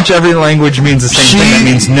in pretty much every language means the same thing. That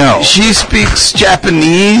means no. She speaks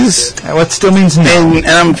Japanese. What still means no? And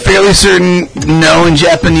I'm fairly certain no in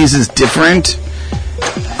Japanese is different.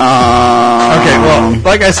 Okay, well,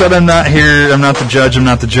 like I said, I'm not here. I'm not the judge. I'm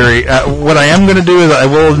not the jury. What I am going to do is I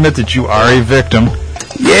will admit that you are a victim.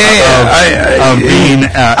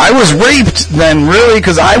 I was raped then, really,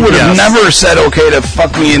 because I would have never said okay to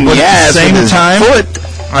fuck me in the ass. At the same time,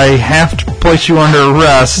 I have to place you under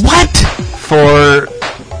arrest. What? For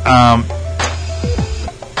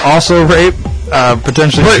also rape,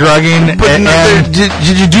 potentially drugging.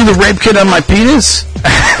 Did you do the rape kit on my penis?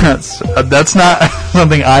 That's not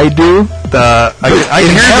something I do. I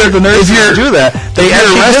can have the nurses do that. They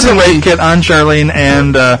actually did the rape kit on Charlene,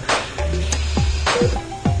 and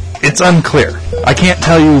it's unclear. I can't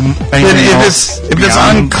tell you anything else. If it's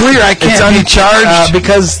unclear, I can't be charged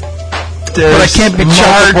because but I can't be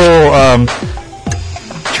charged.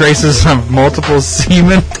 Traces of multiple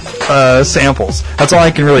semen samples. That's all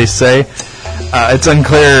I can really say. It's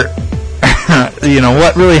unclear,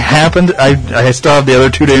 what really happened. I still have the other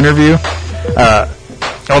two to interview.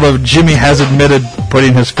 Although Jimmy has admitted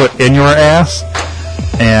putting his foot in your ass,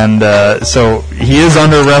 and so he is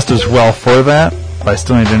under arrest as well for that. But I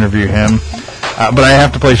still need to interview him. But I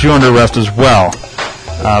have to place you under arrest as well.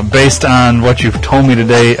 Based on what you've told me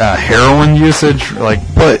today, heroin usage,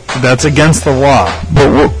 but that's against the law.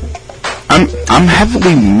 But I'm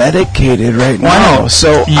heavily medicated right now,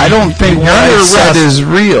 so I don't think what I said is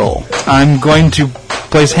real. I'm going to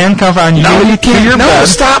place handcuff on you. No, you can't. No, bed.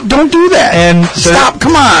 Stop! Don't do that. And stop!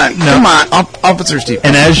 Come on! No. Come on, Officer Steve.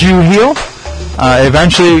 And as you heal,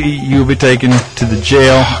 eventually you'll be taken to the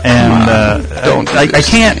jail. And I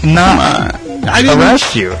can't not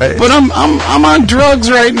arrest you. But I'm on drugs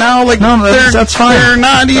right now. That's fine. They're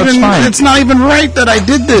not even. It's not even right that I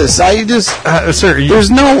did this. I just, sir. There's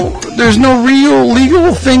no real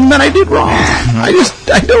legal thing that I did wrong. I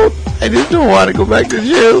just don't want to go back to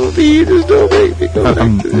jail. Please, just don't make me go back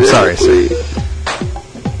to jail. I'm sorry, sir.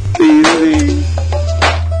 Please.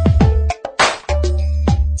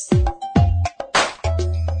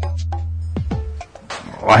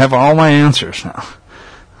 I have all my answers now.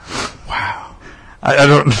 Wow. I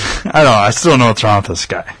don't know. I still don't know what's wrong with this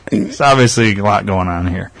guy. There's obviously a lot going on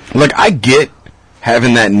here. Look, I get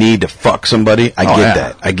having that need to fuck somebody. I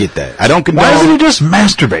get that. I don't condone. Why doesn't he just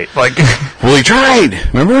masturbate? Well, he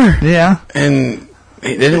tried. Remember? Yeah. And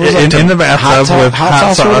it was in the bathtub with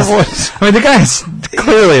hot sauce. I mean, the guy's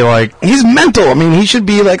clearly he's mental. I mean, he should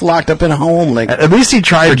be locked up in a home. At least he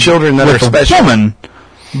tried for children that are special. Woman.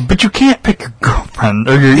 But you can't pick your girlfriend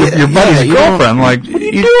or your buddy's girlfriend. What are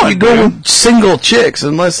you doing? You go with single chicks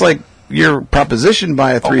unless you're propositioned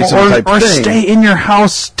by a threesome type thing. Or stay in your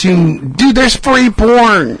house to... Dude, there's free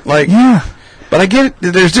porn. Yeah. But I get it.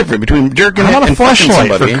 There's difference between jerking it and fucking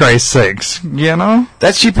somebody. For Christ's sakes,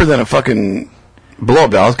 That's cheaper than a fucking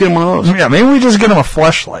blow-up doll. Let's get him one of those. Yeah, maybe we just get him a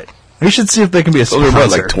fleshlight. We should see if they can be a sponsor.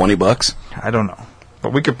 Those are $20? I don't know.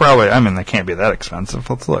 But we could probably... they can't be that expensive.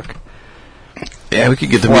 Let's look. Yeah, we could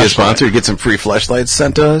get them to be a sponsor, get some free fleshlights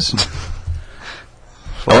sent to us.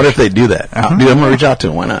 I wonder if they do that. Dude, I'm going to reach out to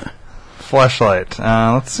them. Why not? Fleshlight.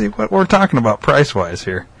 Let's see what we're talking about price-wise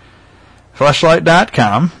here.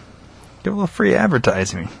 Fleshlight.com. Give a little free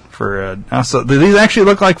advertising for. So these actually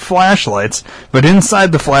look like flashlights, but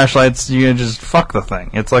inside the flashlights, you can just fuck the thing.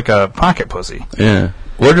 It's like a pocket pussy. Yeah.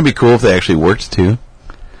 Wouldn't it be cool if they actually worked too?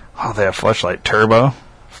 Oh, they have Fleshlight Turbo.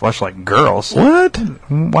 Fleshlight Girls. What?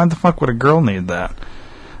 Why the fuck would a girl need that?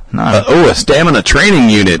 A stamina training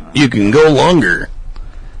unit. You can go longer.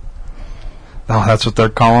 Oh, that's what they're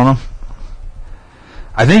calling them?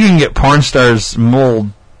 I think you can get porn stars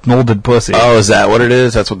molded pussy. Oh, is that what it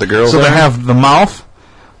is? That's what the girls are? So they have the mouth.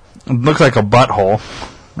 It looks like a butthole.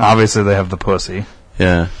 Obviously, they have the pussy.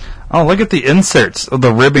 Yeah. Oh, look at the inserts.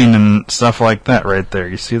 The ribbing and stuff like that right there.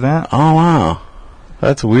 You see that? Oh, wow.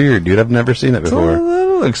 That's weird, dude. I've never seen that before. It's a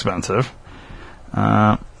little expensive.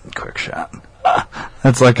 Quick shot.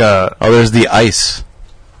 That's like a... Oh, there's the ice.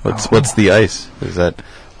 What's the ice? Is that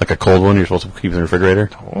like a cold one you're supposed to keep in the refrigerator?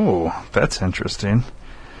 Oh, that's interesting.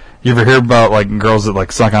 You ever hear about girls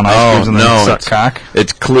that suck on ice cubes and then suck cock?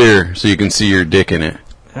 It's clear, so you can see your dick in it.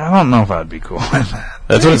 I don't know if I'd be cool with that.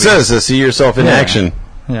 That's what it says, to see yourself in action.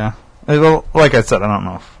 Yeah. Well, like I said, I don't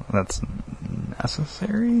know if that's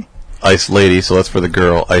necessary. Ice lady, so that's for the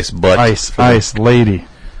girl. Ice butt. Ice lady.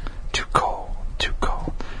 Too cold.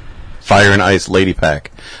 Fire and ice lady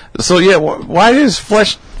pack. So yeah, why does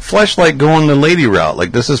Fleshlight go on the lady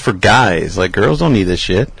route? This is for guys. Girls don't need this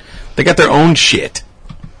shit. They got their own shit.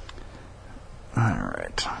 All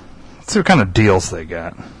right. Let's see what kind of deals they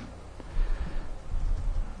got.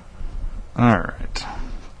 All right.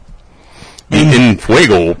 In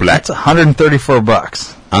Fuego Black. That's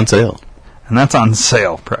 $134 on sale, and that's on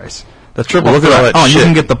sale price. The triple. Look at all that shit. You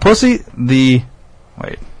can get the pussy,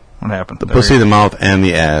 wait, what happened? The pussy, the mouth, and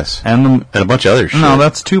the ass, and a bunch of other shit. No,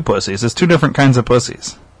 that's two pussies. It's two different kinds of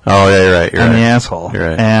pussies. Oh yeah, you're right. And the asshole. You're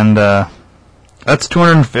right. And that's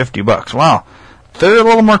 $250. Wow, they're a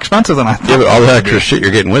little more expensive than I thought. Yeah, but all the extra shit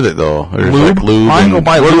you're getting with it though. There's lube. Lube. I can go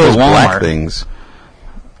buy lube those at Walmart. Black things.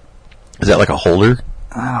 Is that like a holder?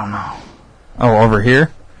 I don't know. Oh, over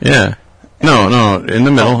here? Yeah. No, in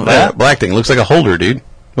the middle. That black thing looks like a holder, dude.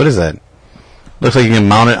 What is that? Looks like you can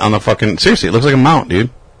mount it on the fucking... Seriously, it looks like a mount, dude.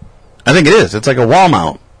 I think it is. It's like a wall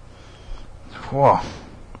mount. Whoa.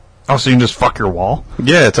 Oh, so you can just fuck your wall?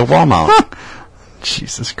 Yeah, it's a wall mount.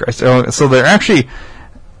 Jesus Christ. Oh, so they're actually...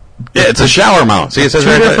 Yeah, it's a shower mount. See, it says two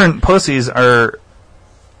right different pussies are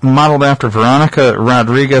modeled after Veronica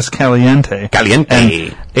Rodriguez Caliente.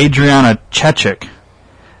 And Adriana Chechik.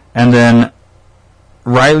 And then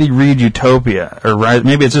Riley Reid Utopia. Or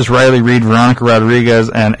maybe it's just Riley Reid, Veronica Rodriguez,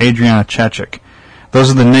 and Adriana Chechik. Those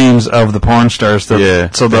are the names of the porn stars.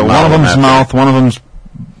 Yeah. So one of them's mouth, one of them's...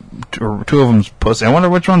 Or two of them's pussy. I wonder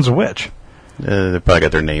which one's which. They probably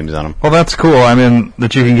got their names on them. Well, that's cool. I mean,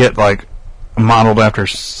 that you can get, like, modeled after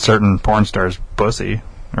certain porn stars' pussy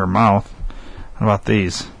or mouth. How about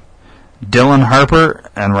these? Dylan Harper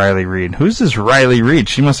and Riley Reid. Who's this Riley Reid?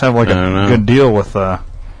 She must have, like, a good deal with Nicole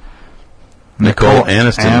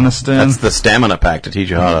Aniston. That's the stamina pack to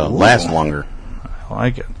teach you how to last longer. I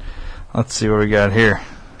like it. Let's see what we got here.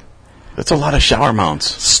 That's a lot of shower mounts.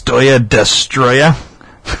 Stoya Destroya.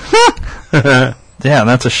 Yeah,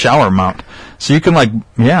 that's a shower mount. So you can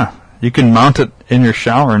you can mount it in your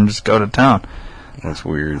shower and just go to town. That's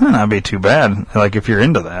weird. That'd be too bad. Like if you're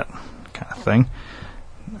into that kind of thing.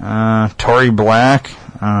 Tory Black,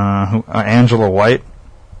 Angela White.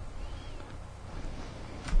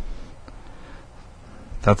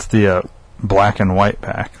 That's the black and white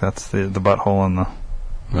pack. That's the butthole and the.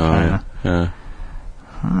 Oh yeah.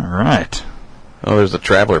 All right. Oh, there's the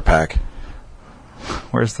traveler pack.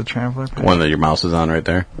 Where's the traveler pack? One that your mouse is on right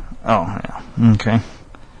there. Oh, yeah. Okay.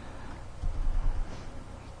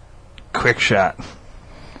 Quick shot.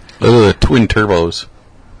 Those are the twin turbos.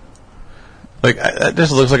 Like, that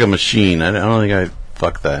just looks like a machine. I don't think I'd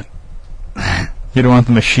fuck that. You don't want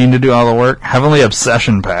the machine to do all the work? Heavenly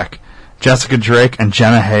Obsession pack. Jessica Drake and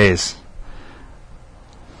Jenna Hayes.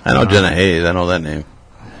 I know Jenna Hayes. I know that name.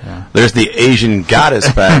 Yeah. There's the Asian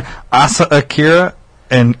Goddess pack. Asa Akira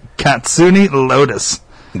and Katsuni Lotus.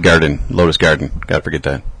 Lotus Garden. Gotta forget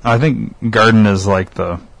that. I think Garden is like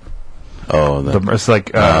the... it's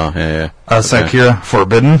like... Asa Akira,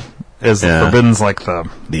 Forbidden. Forbidden's like the...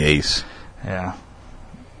 The ace. Yeah.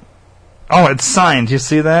 Oh, it's signed. You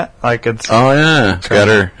see that? Like it's... Oh, yeah. It's got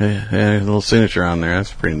her a little signature on there.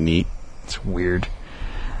 That's pretty neat. It's weird.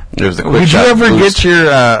 There's the Would you ever get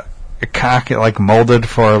your cock like molded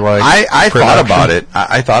for like? I thought about it.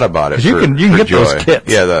 I thought about it. You can get Joy. those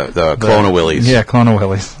kits. Yeah, the Clone Willies. Yeah, Clone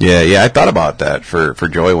Willies. Yeah. I thought about that for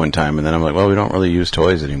Joy one time, and then I'm like, well, we don't really use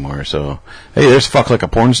toys anymore. So hey, there's fuck like a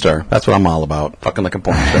porn star. That's what I'm all about. Fucking like a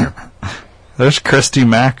porn star. There's Christy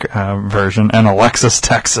Mack version and Alexis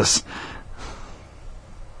Texas.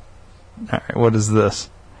 All right, what is this?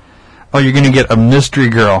 Oh, you're going to get a mystery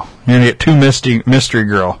girl. You're going to get two mystery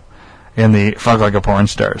girl in the Fuck Like a Porn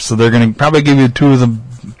Star. So they're going to probably give you two of the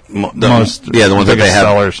most the ones that they have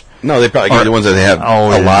sellers. No, they probably give you the ones that they have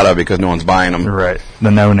a lot of because no one's buying them. Right,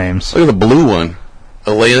 the no names. Look at the blue one.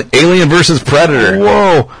 Alien versus Predator.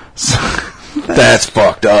 Whoa. That's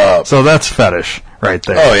fucked up. So that's fetish right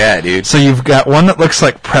there. Oh, yeah, dude. So you've got one that looks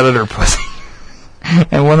like Predator pussy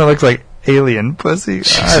and one that looks like alien pussy.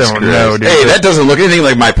 Jesus I don't know, dude. Hey, that doesn't look anything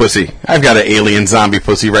like my pussy. I've got an alien zombie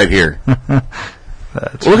pussy right here.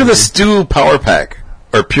 Look at the Stew Power Pack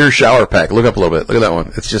or Pure Shower Pack. Look up a little bit. Look at that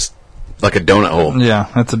one. It's just like a donut hole.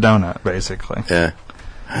 Yeah, that's a donut, basically. Yeah.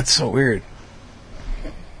 That's so weird.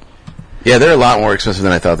 Yeah, they're a lot more expensive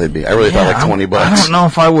than I thought they'd be. I really thought like $20. I don't know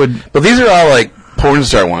if I would. But these are all like porn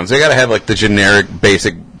star ones. They got to have like the generic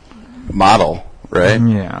basic model, right?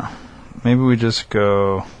 Yeah. Maybe we just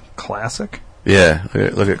go classic. Yeah,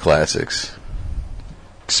 look at classics.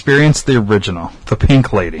 Experience the original, the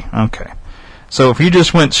Pink Lady. Okay. So if you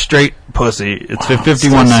just went straight pussy, it's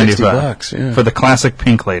 $51.95 for the classic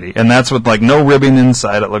Pink Lady, and that's with like no ribbing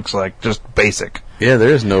inside. It looks like just basic. Yeah, there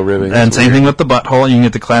is no ribbing. And same thing with the butthole. You can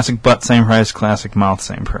get the classic butt, same price. Classic mouth,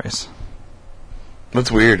 same price.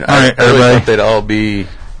 That's weird. All right, I really thought they'd all be.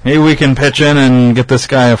 Maybe we can pitch in and get this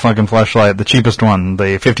guy a fucking fleshlight, the cheapest one,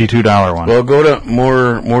 the $52 one. Well, go to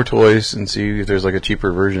more toys and see if there's like a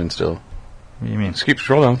cheaper version still. What do you mean? Just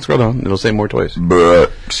scroll down. It'll say more toys.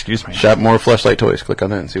 Excuse me. Shop more fleshlight toys. Click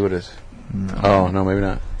on that and see what it is. No. Oh, no, maybe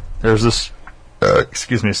not. There's this,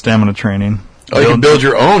 stamina training. Oh, you can build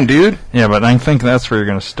your own, dude. Yeah, but I think that's where you're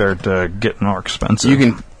going to start getting more expensive. You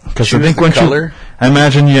can choose the color? I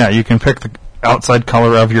imagine, you can pick the outside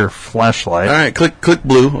color of your flashlight. All right, click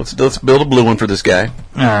blue. Let's build a blue one for this guy. All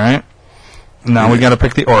right. Now we got to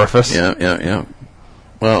pick the orifice. Yeah.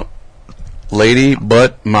 Well, lady,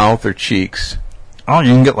 butt, mouth, or cheeks. Oh,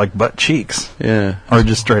 you can get like butt cheeks. Yeah. Or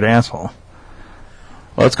just straight asshole.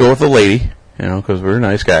 let's go with the lady, because we're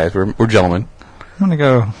nice guys. We're gentlemen. I'm gonna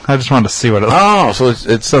go. I just wanted to see what it. Oh, so it's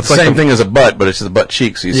the like same thing as a butt, but it's the butt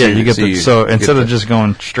cheek. So you get instead of just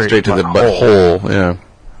going straight to the butt hole. Yeah.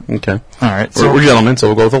 Okay. All right. So we're gentlemen, so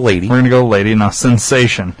we'll go with the lady. We're gonna go lady now.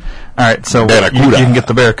 Sensation. All right. So you Barracuda. can get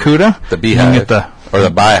the Barracuda, the Beehive, you can get or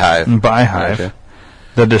the Beehive. Beehive, Okay.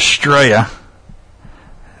 the Destroyer,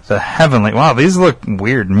 the Heavenly. Wow, these look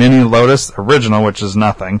weird. Mini Lotus original, which is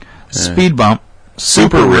nothing. Speed Bump,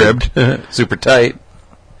 super ribbed, super tight.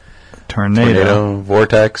 Tornado,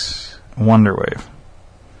 Vortex, Wonder Wave.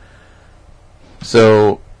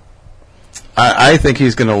 So, I think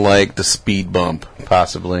he's going to like the Speed Bump,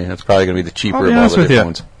 possibly. That's probably going to be the cheaper of all the different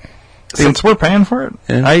ones. Since we're paying for it,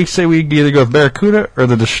 I say we either go with Barracuda or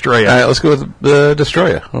the Destroyer. All right, let's go with the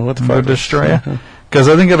Destroyer. Well, what the fuck? The Destroyer? Because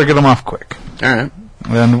I think it'll get them off quick. All right.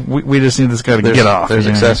 And we just need this guy to get off. There's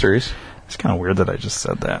accessories. It's kind of weird that I just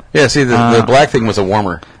said that. Yeah, see, the black thing was a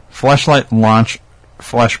warmer. Fleshlight Launch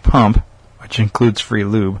Flesh Pump, which includes free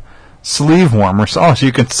lube. Sleeve warmer. So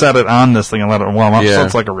you can set it on this thing and let it warm up. So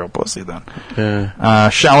it's like a real pussy then. Yeah.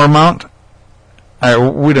 Shower mount. Do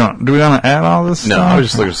we want to add all this No, stuff? I was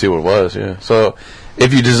just looking to see what it was, yeah. So,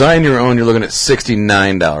 if you design your own, you're looking at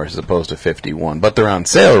 $69 as opposed to $51. But they're on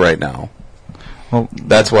sale right now. Well,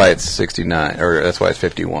 that's why it's $69, or that's why it's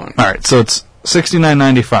 $51. All right, so it's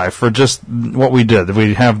 $69.95 for just what we did.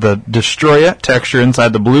 We have the Destroyer texture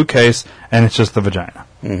inside the blue case, and it's just the vagina.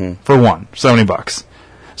 Mm-hmm. For $70.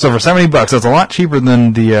 So for $70, that's a lot cheaper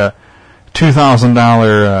than the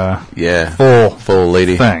 $2,000 full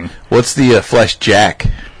lady thing. What's the Flesh Jack?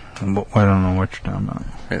 I don't know what you're talking about.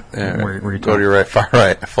 Where you go to your right, far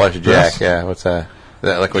right. Flesh Jack. This? Yeah, what's that? Is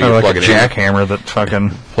that like when you like plug a it jackhammer that fucking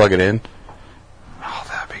plug it in? Oh,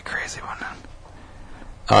 that'd be crazy, wouldn't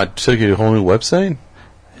it? Took you to a whole new website?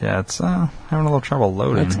 Yeah, it's having a little trouble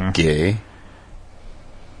loading That's here. Gay.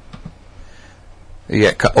 They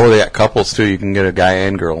got couples too. You can get a guy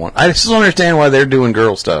and girl one. I just don't understand why they're doing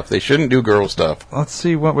girl stuff. They shouldn't do girl stuff. Let's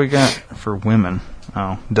see what we got for women.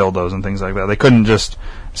 Oh, dildos and things like that. They couldn't just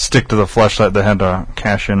stick to the fleshlight. They had to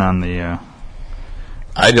cash in on the.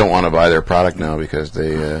 I don't want to buy their product now because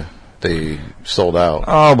they sold out.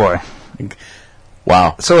 Oh boy!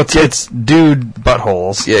 Wow. So it's dude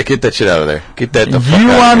buttholes. Yeah, get that shit out of there. Get that. You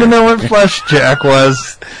wanted to know what Flesh Jack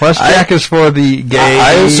was? Flesh Jack is for the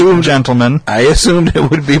gay gentleman. I assumed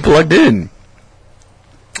it would be plugged in,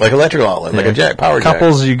 like electrical outlet, like a jack, power jack.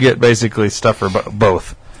 Couples, you get basically stuff for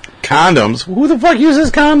both. Condoms? Who the fuck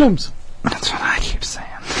uses condoms? That's what I keep saying.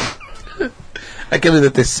 I can't believe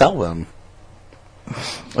that they sell them.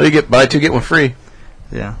 Well, you buy two, get one free.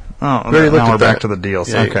 Yeah. Oh, now we're back to the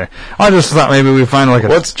deals. Yeah, okay. I just thought maybe we'd find like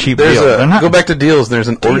a cheap deal. Go back to deals. There's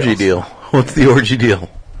an orgy deal. What's the orgy deal?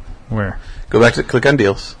 Where? Go back to click on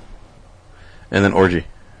deals, and then orgy.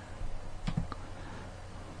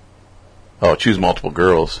 Oh, choose multiple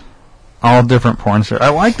girls. All different porn stars. I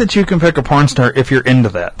like that you can pick a porn star if you're into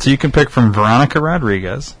that. So you can pick from Veronica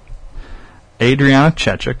Rodriguez, Adriana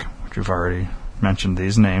Chechik, which we've already mentioned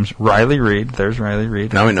these names. Riley Reid. There's Riley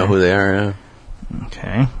Reid. Now we know who they are. Yeah.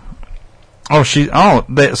 Okay.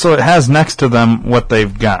 So it has next to them what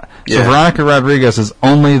they've got. Yeah. So Veronica Rodriguez is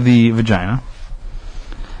only the vagina.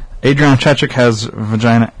 Adriana Chechik has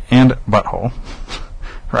vagina and butthole.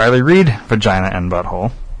 Riley Reid, vagina and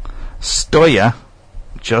butthole. Stoya,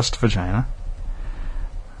 just vagina.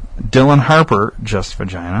 Dylan Harper, just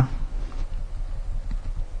vagina.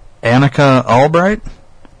 Annika Albright,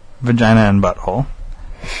 vagina and butthole.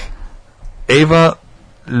 Ava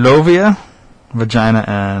Lovia, vagina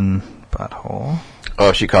and butthole.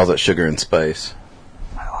 Oh, she calls it sugar and spice.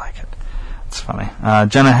 I like it. It's funny.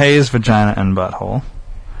 Jenna Hayes, vagina and butthole.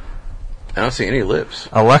 I don't see any lips.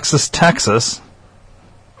 Alexis Texas.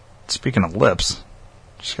 Speaking of lips,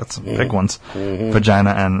 she's got some big ones. Mm-hmm.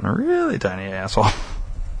 Vagina and really tiny asshole.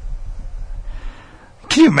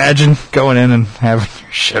 Can you imagine going in and having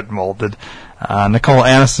your shit molded? Nicole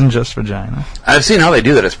Aniston, just vagina. I've seen how they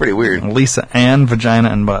do that. It's pretty weird. Lisa Ann, vagina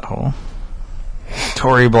and butthole.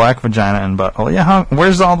 Tori Black, vagina and butthole. Yeah,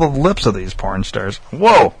 where's all the lips of these porn stars?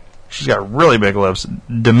 Whoa! She's got really big lips.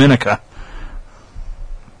 Dominica.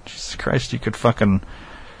 Jesus Christ, you could fucking...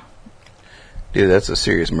 Dude, that's a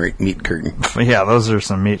serious meat curtain. Yeah, those are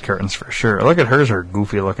some meat curtains for sure. Look at hers, are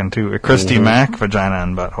goofy looking too. Christy Mack, vagina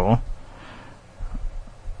and butthole.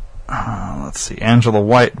 Let's see. Angela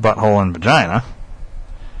White, butthole and vagina.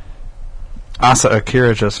 Asa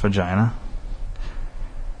Akira, just vagina.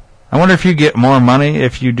 I wonder if you get more money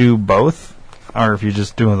if you do both, or if you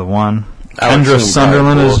just do the one. Kendra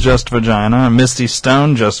Sunderland is just vagina. Misty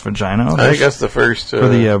Stone, just vagina. I think that's the first... for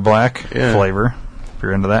the black flavor. if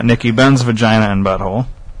you're into that. Nikki Benz, vagina and butthole.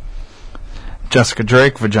 Jessica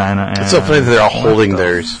Drake, vagina and... It's so funny that they're all holding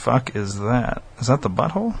theirs. Fuck is that? Is that the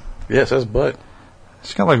butthole? Yeah, it says butt.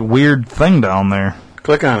 It's got like a weird thing down there.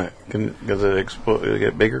 Click on it. Does it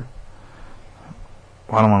get bigger?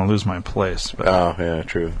 Well, I don't want to lose my place. But. Oh, yeah,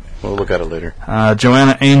 true. We'll look at it later.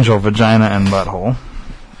 Joanna Angel, vagina and butthole.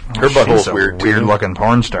 Her butthole's She's weird, a too. weird-looking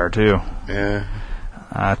porn star, too. Yeah.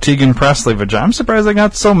 Tegan Presley, vagina. I'm surprised I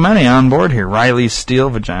got so many on board here. Riley Steele,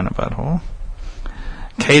 vagina, butthole.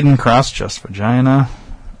 Caden Cross, just vagina.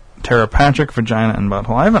 Tara Patrick, vagina and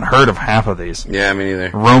butthole. I haven't heard of half of these. Yeah, me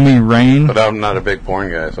neither. Romy Rain, But I'm not a big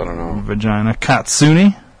porn guy, so I don't know. vagina.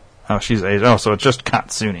 Katsuni. Oh, she's Asian. Oh, so it's just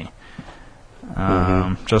Katsuni.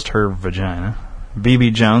 Just her vagina.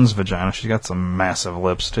 BB Jones, vagina. She's got some massive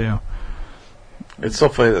lips, too. It's so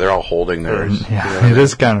funny that they're all holding theirs. Yeah, it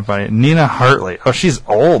is kind of funny. Nina Hartley. Oh, she's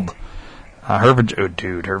old. Her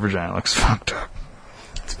vagina looks fucked up.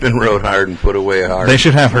 It's been rode hard and put away hard. They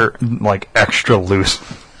should have her, like, extra loose.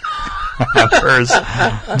 Hers.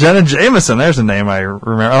 Jenna Jameson, there's a name I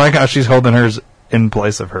remember. I like how she's holding hers in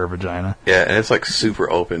place of her vagina. Yeah, and it's like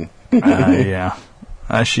super open. Yeah.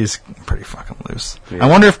 She's pretty fucking loose. Yeah. I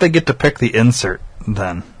wonder if they get to pick the insert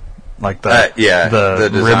then. Like the the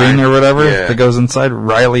design. ribbing or whatever Yeah. that goes inside.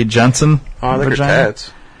 Riley Jensen. Oh, I like her vagina.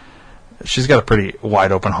 tats. She's got a pretty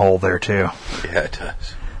wide open hole there, too. Yeah, it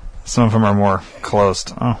does. Some of them are more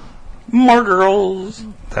closed. Oh, More girls.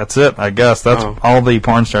 that's it, I guess. That's all the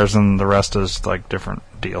porn stars, and the rest is, like, different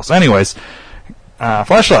deals. Anyways,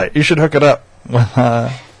 Fleshlight, you should hook it up.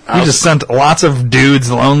 You just sent lots of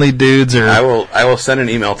dudes, lonely dudes, or... I will send an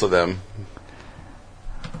email to them.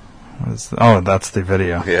 that's the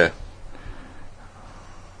video. Yeah.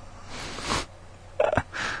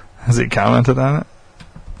 Has he commented on it?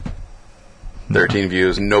 13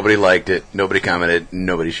 views. Nobody liked it. Nobody commented.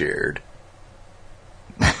 Nobody shared.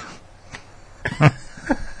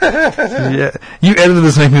 Yeah, you edited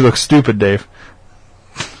this to make me look stupid, Dave.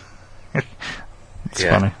 It's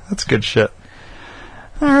funny. That's good shit.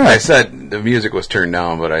 All right. I said the music was turned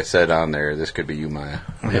down, but I said on there, this could be you, Maya.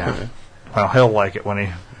 Yeah. Well, he'll like it when he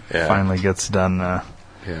finally gets done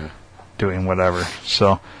Yeah. doing whatever.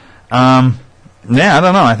 So, yeah, I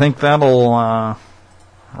don't know. I think that'll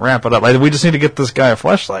wrap it up. We just need to get this guy a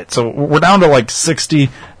fleshlight. So we're down to like $60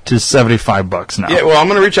 to $75 now. Yeah, well, I'm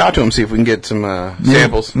going to reach out to him, see if we can get some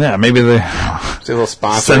samples. Yeah, maybe they See a little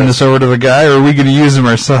sponsor. send us over to the guy, or are we going to use him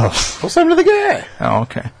ourselves? We'll send him to the guy. Oh,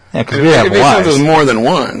 okay. Yeah, because we have If he sends us wives. more than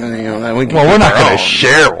one, then, then we can Well, we're keep not our going own. to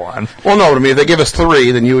share one. Well, no, but I mean, if they give us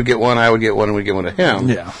 3, then you would get one, I would get one, and we'd get one to him.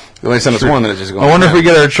 Yeah. If they send us one, then it's just going I wonder to if we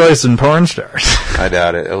get our choice in porn stars. I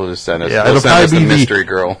doubt it. It'll just send us. Yeah, it'll it'll send us probably the be mystery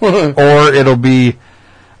girl. Or it'll be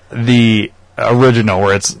the original,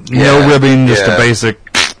 where it's no ribbing, just a basic,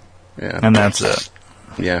 Yeah. and that's it.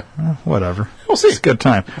 Yeah. Whatever. We'll see. It's a good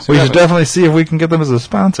time. what We should happens. definitely see if we can get them as a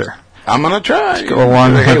sponsor. I'm gonna try. go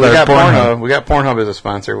along Hey, with we our got Pornhub. We got Pornhub as a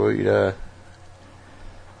sponsor. We'd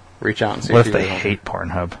reach out and see. What if you they know. hate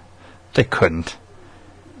Pornhub? They couldn't.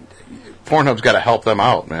 Pornhub's got to help them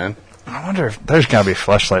out, man. I wonder if there's got to be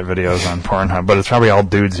fleshlight videos on Pornhub, but it's probably all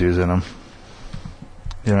dudes using them.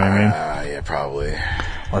 You know what I mean? Yeah, probably.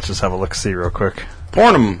 Let's just have a look-see real quick.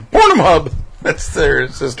 Pornhub Hub. That's their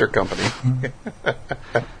sister company.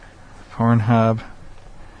 Pornhub.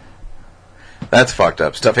 That's fucked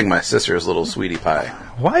up. Stuffing my sister's little sweetie pie.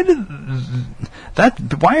 Why are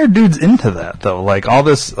dudes into that though? Like all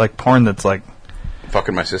this like porn that's like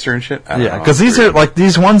Fucking my sister and shit? I don't know. because these are like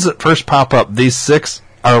these ones that first pop up. These 6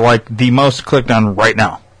 are like the most clicked on right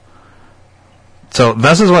now. So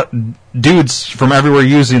this is what dudes from everywhere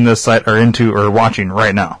using this site are into or watching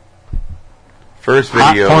right now. First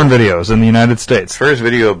Hot video. porn videos in the United States. First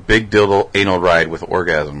video, big dildo anal ride with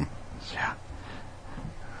orgasm. Yeah.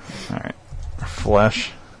 All right.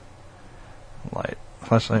 Fleshlight,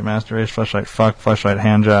 fleshlight masturbation, fleshlight fuck, fleshlight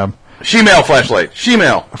hand job, She-male flashlight.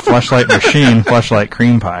 She-male. fleshlight machine, fleshlight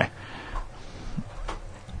cream pie,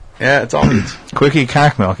 Yeah, it's all needs. quickie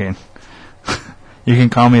cock milking. You can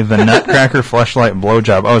call me the nutcracker fleshlight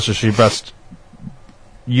blowjob. Oh, so she best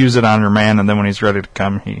use it on her man, and then when he's ready to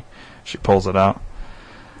come, she pulls it out.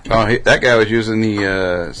 Oh, that guy was using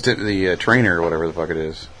the trainer or whatever the fuck it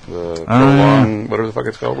is. The yeah. prolong, whatever the fuck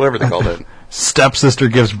it's called. Whatever they called it. Stepsister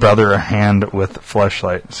gives brother a hand with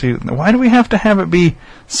fleshlight. See, why do we have to have it be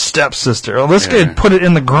stepsister? Well, this guy put it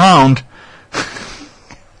in the ground.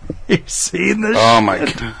 You seen this? Oh my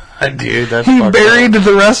god, dude, that's He fucked buried up.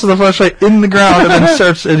 the rest of the fleshlight in the ground and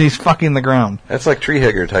then and he's fucking the ground. That's like tree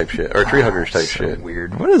hugger type shit, or tree huggers type So shit.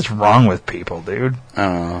 weird. What is wrong with people, dude? I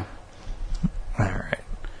don't know. All right.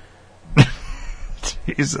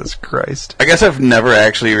 Jesus Christ. I guess I've never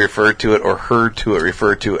actually referred to it or heard to it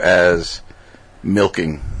referred to as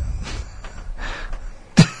milking.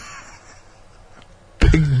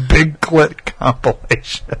 Big clit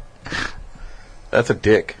compilation. That's a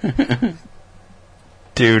dick.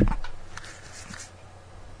 Dude,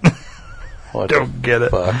 What don't the get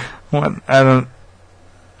it. fuck? What? I don't...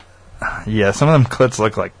 Yeah, some of them clits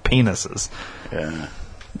look like penises. Yeah.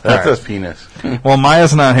 That's All right. his penis. Well,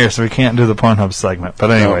 Maya's not here, so we can't do the Pornhub segment.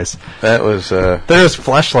 But anyways, That was, there's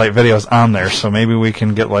Fleshlight videos on there, so maybe we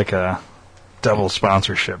can get like a double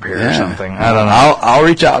sponsorship here or something. I don't know. I'll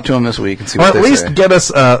reach out to him this week and see Or what at they least say. get us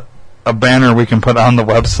a banner we can put on the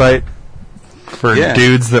website for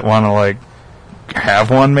dudes that want to like have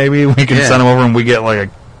one. Maybe we can send them over and we get like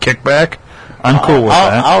a kickback. I'm cool with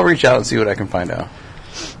that. I'll reach out and see what I can find out.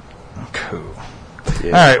 Cool. Yeah.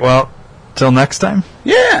 All right. Well, till next time.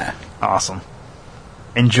 Yeah. Awesome.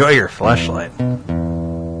 Enjoy your Fleshlight.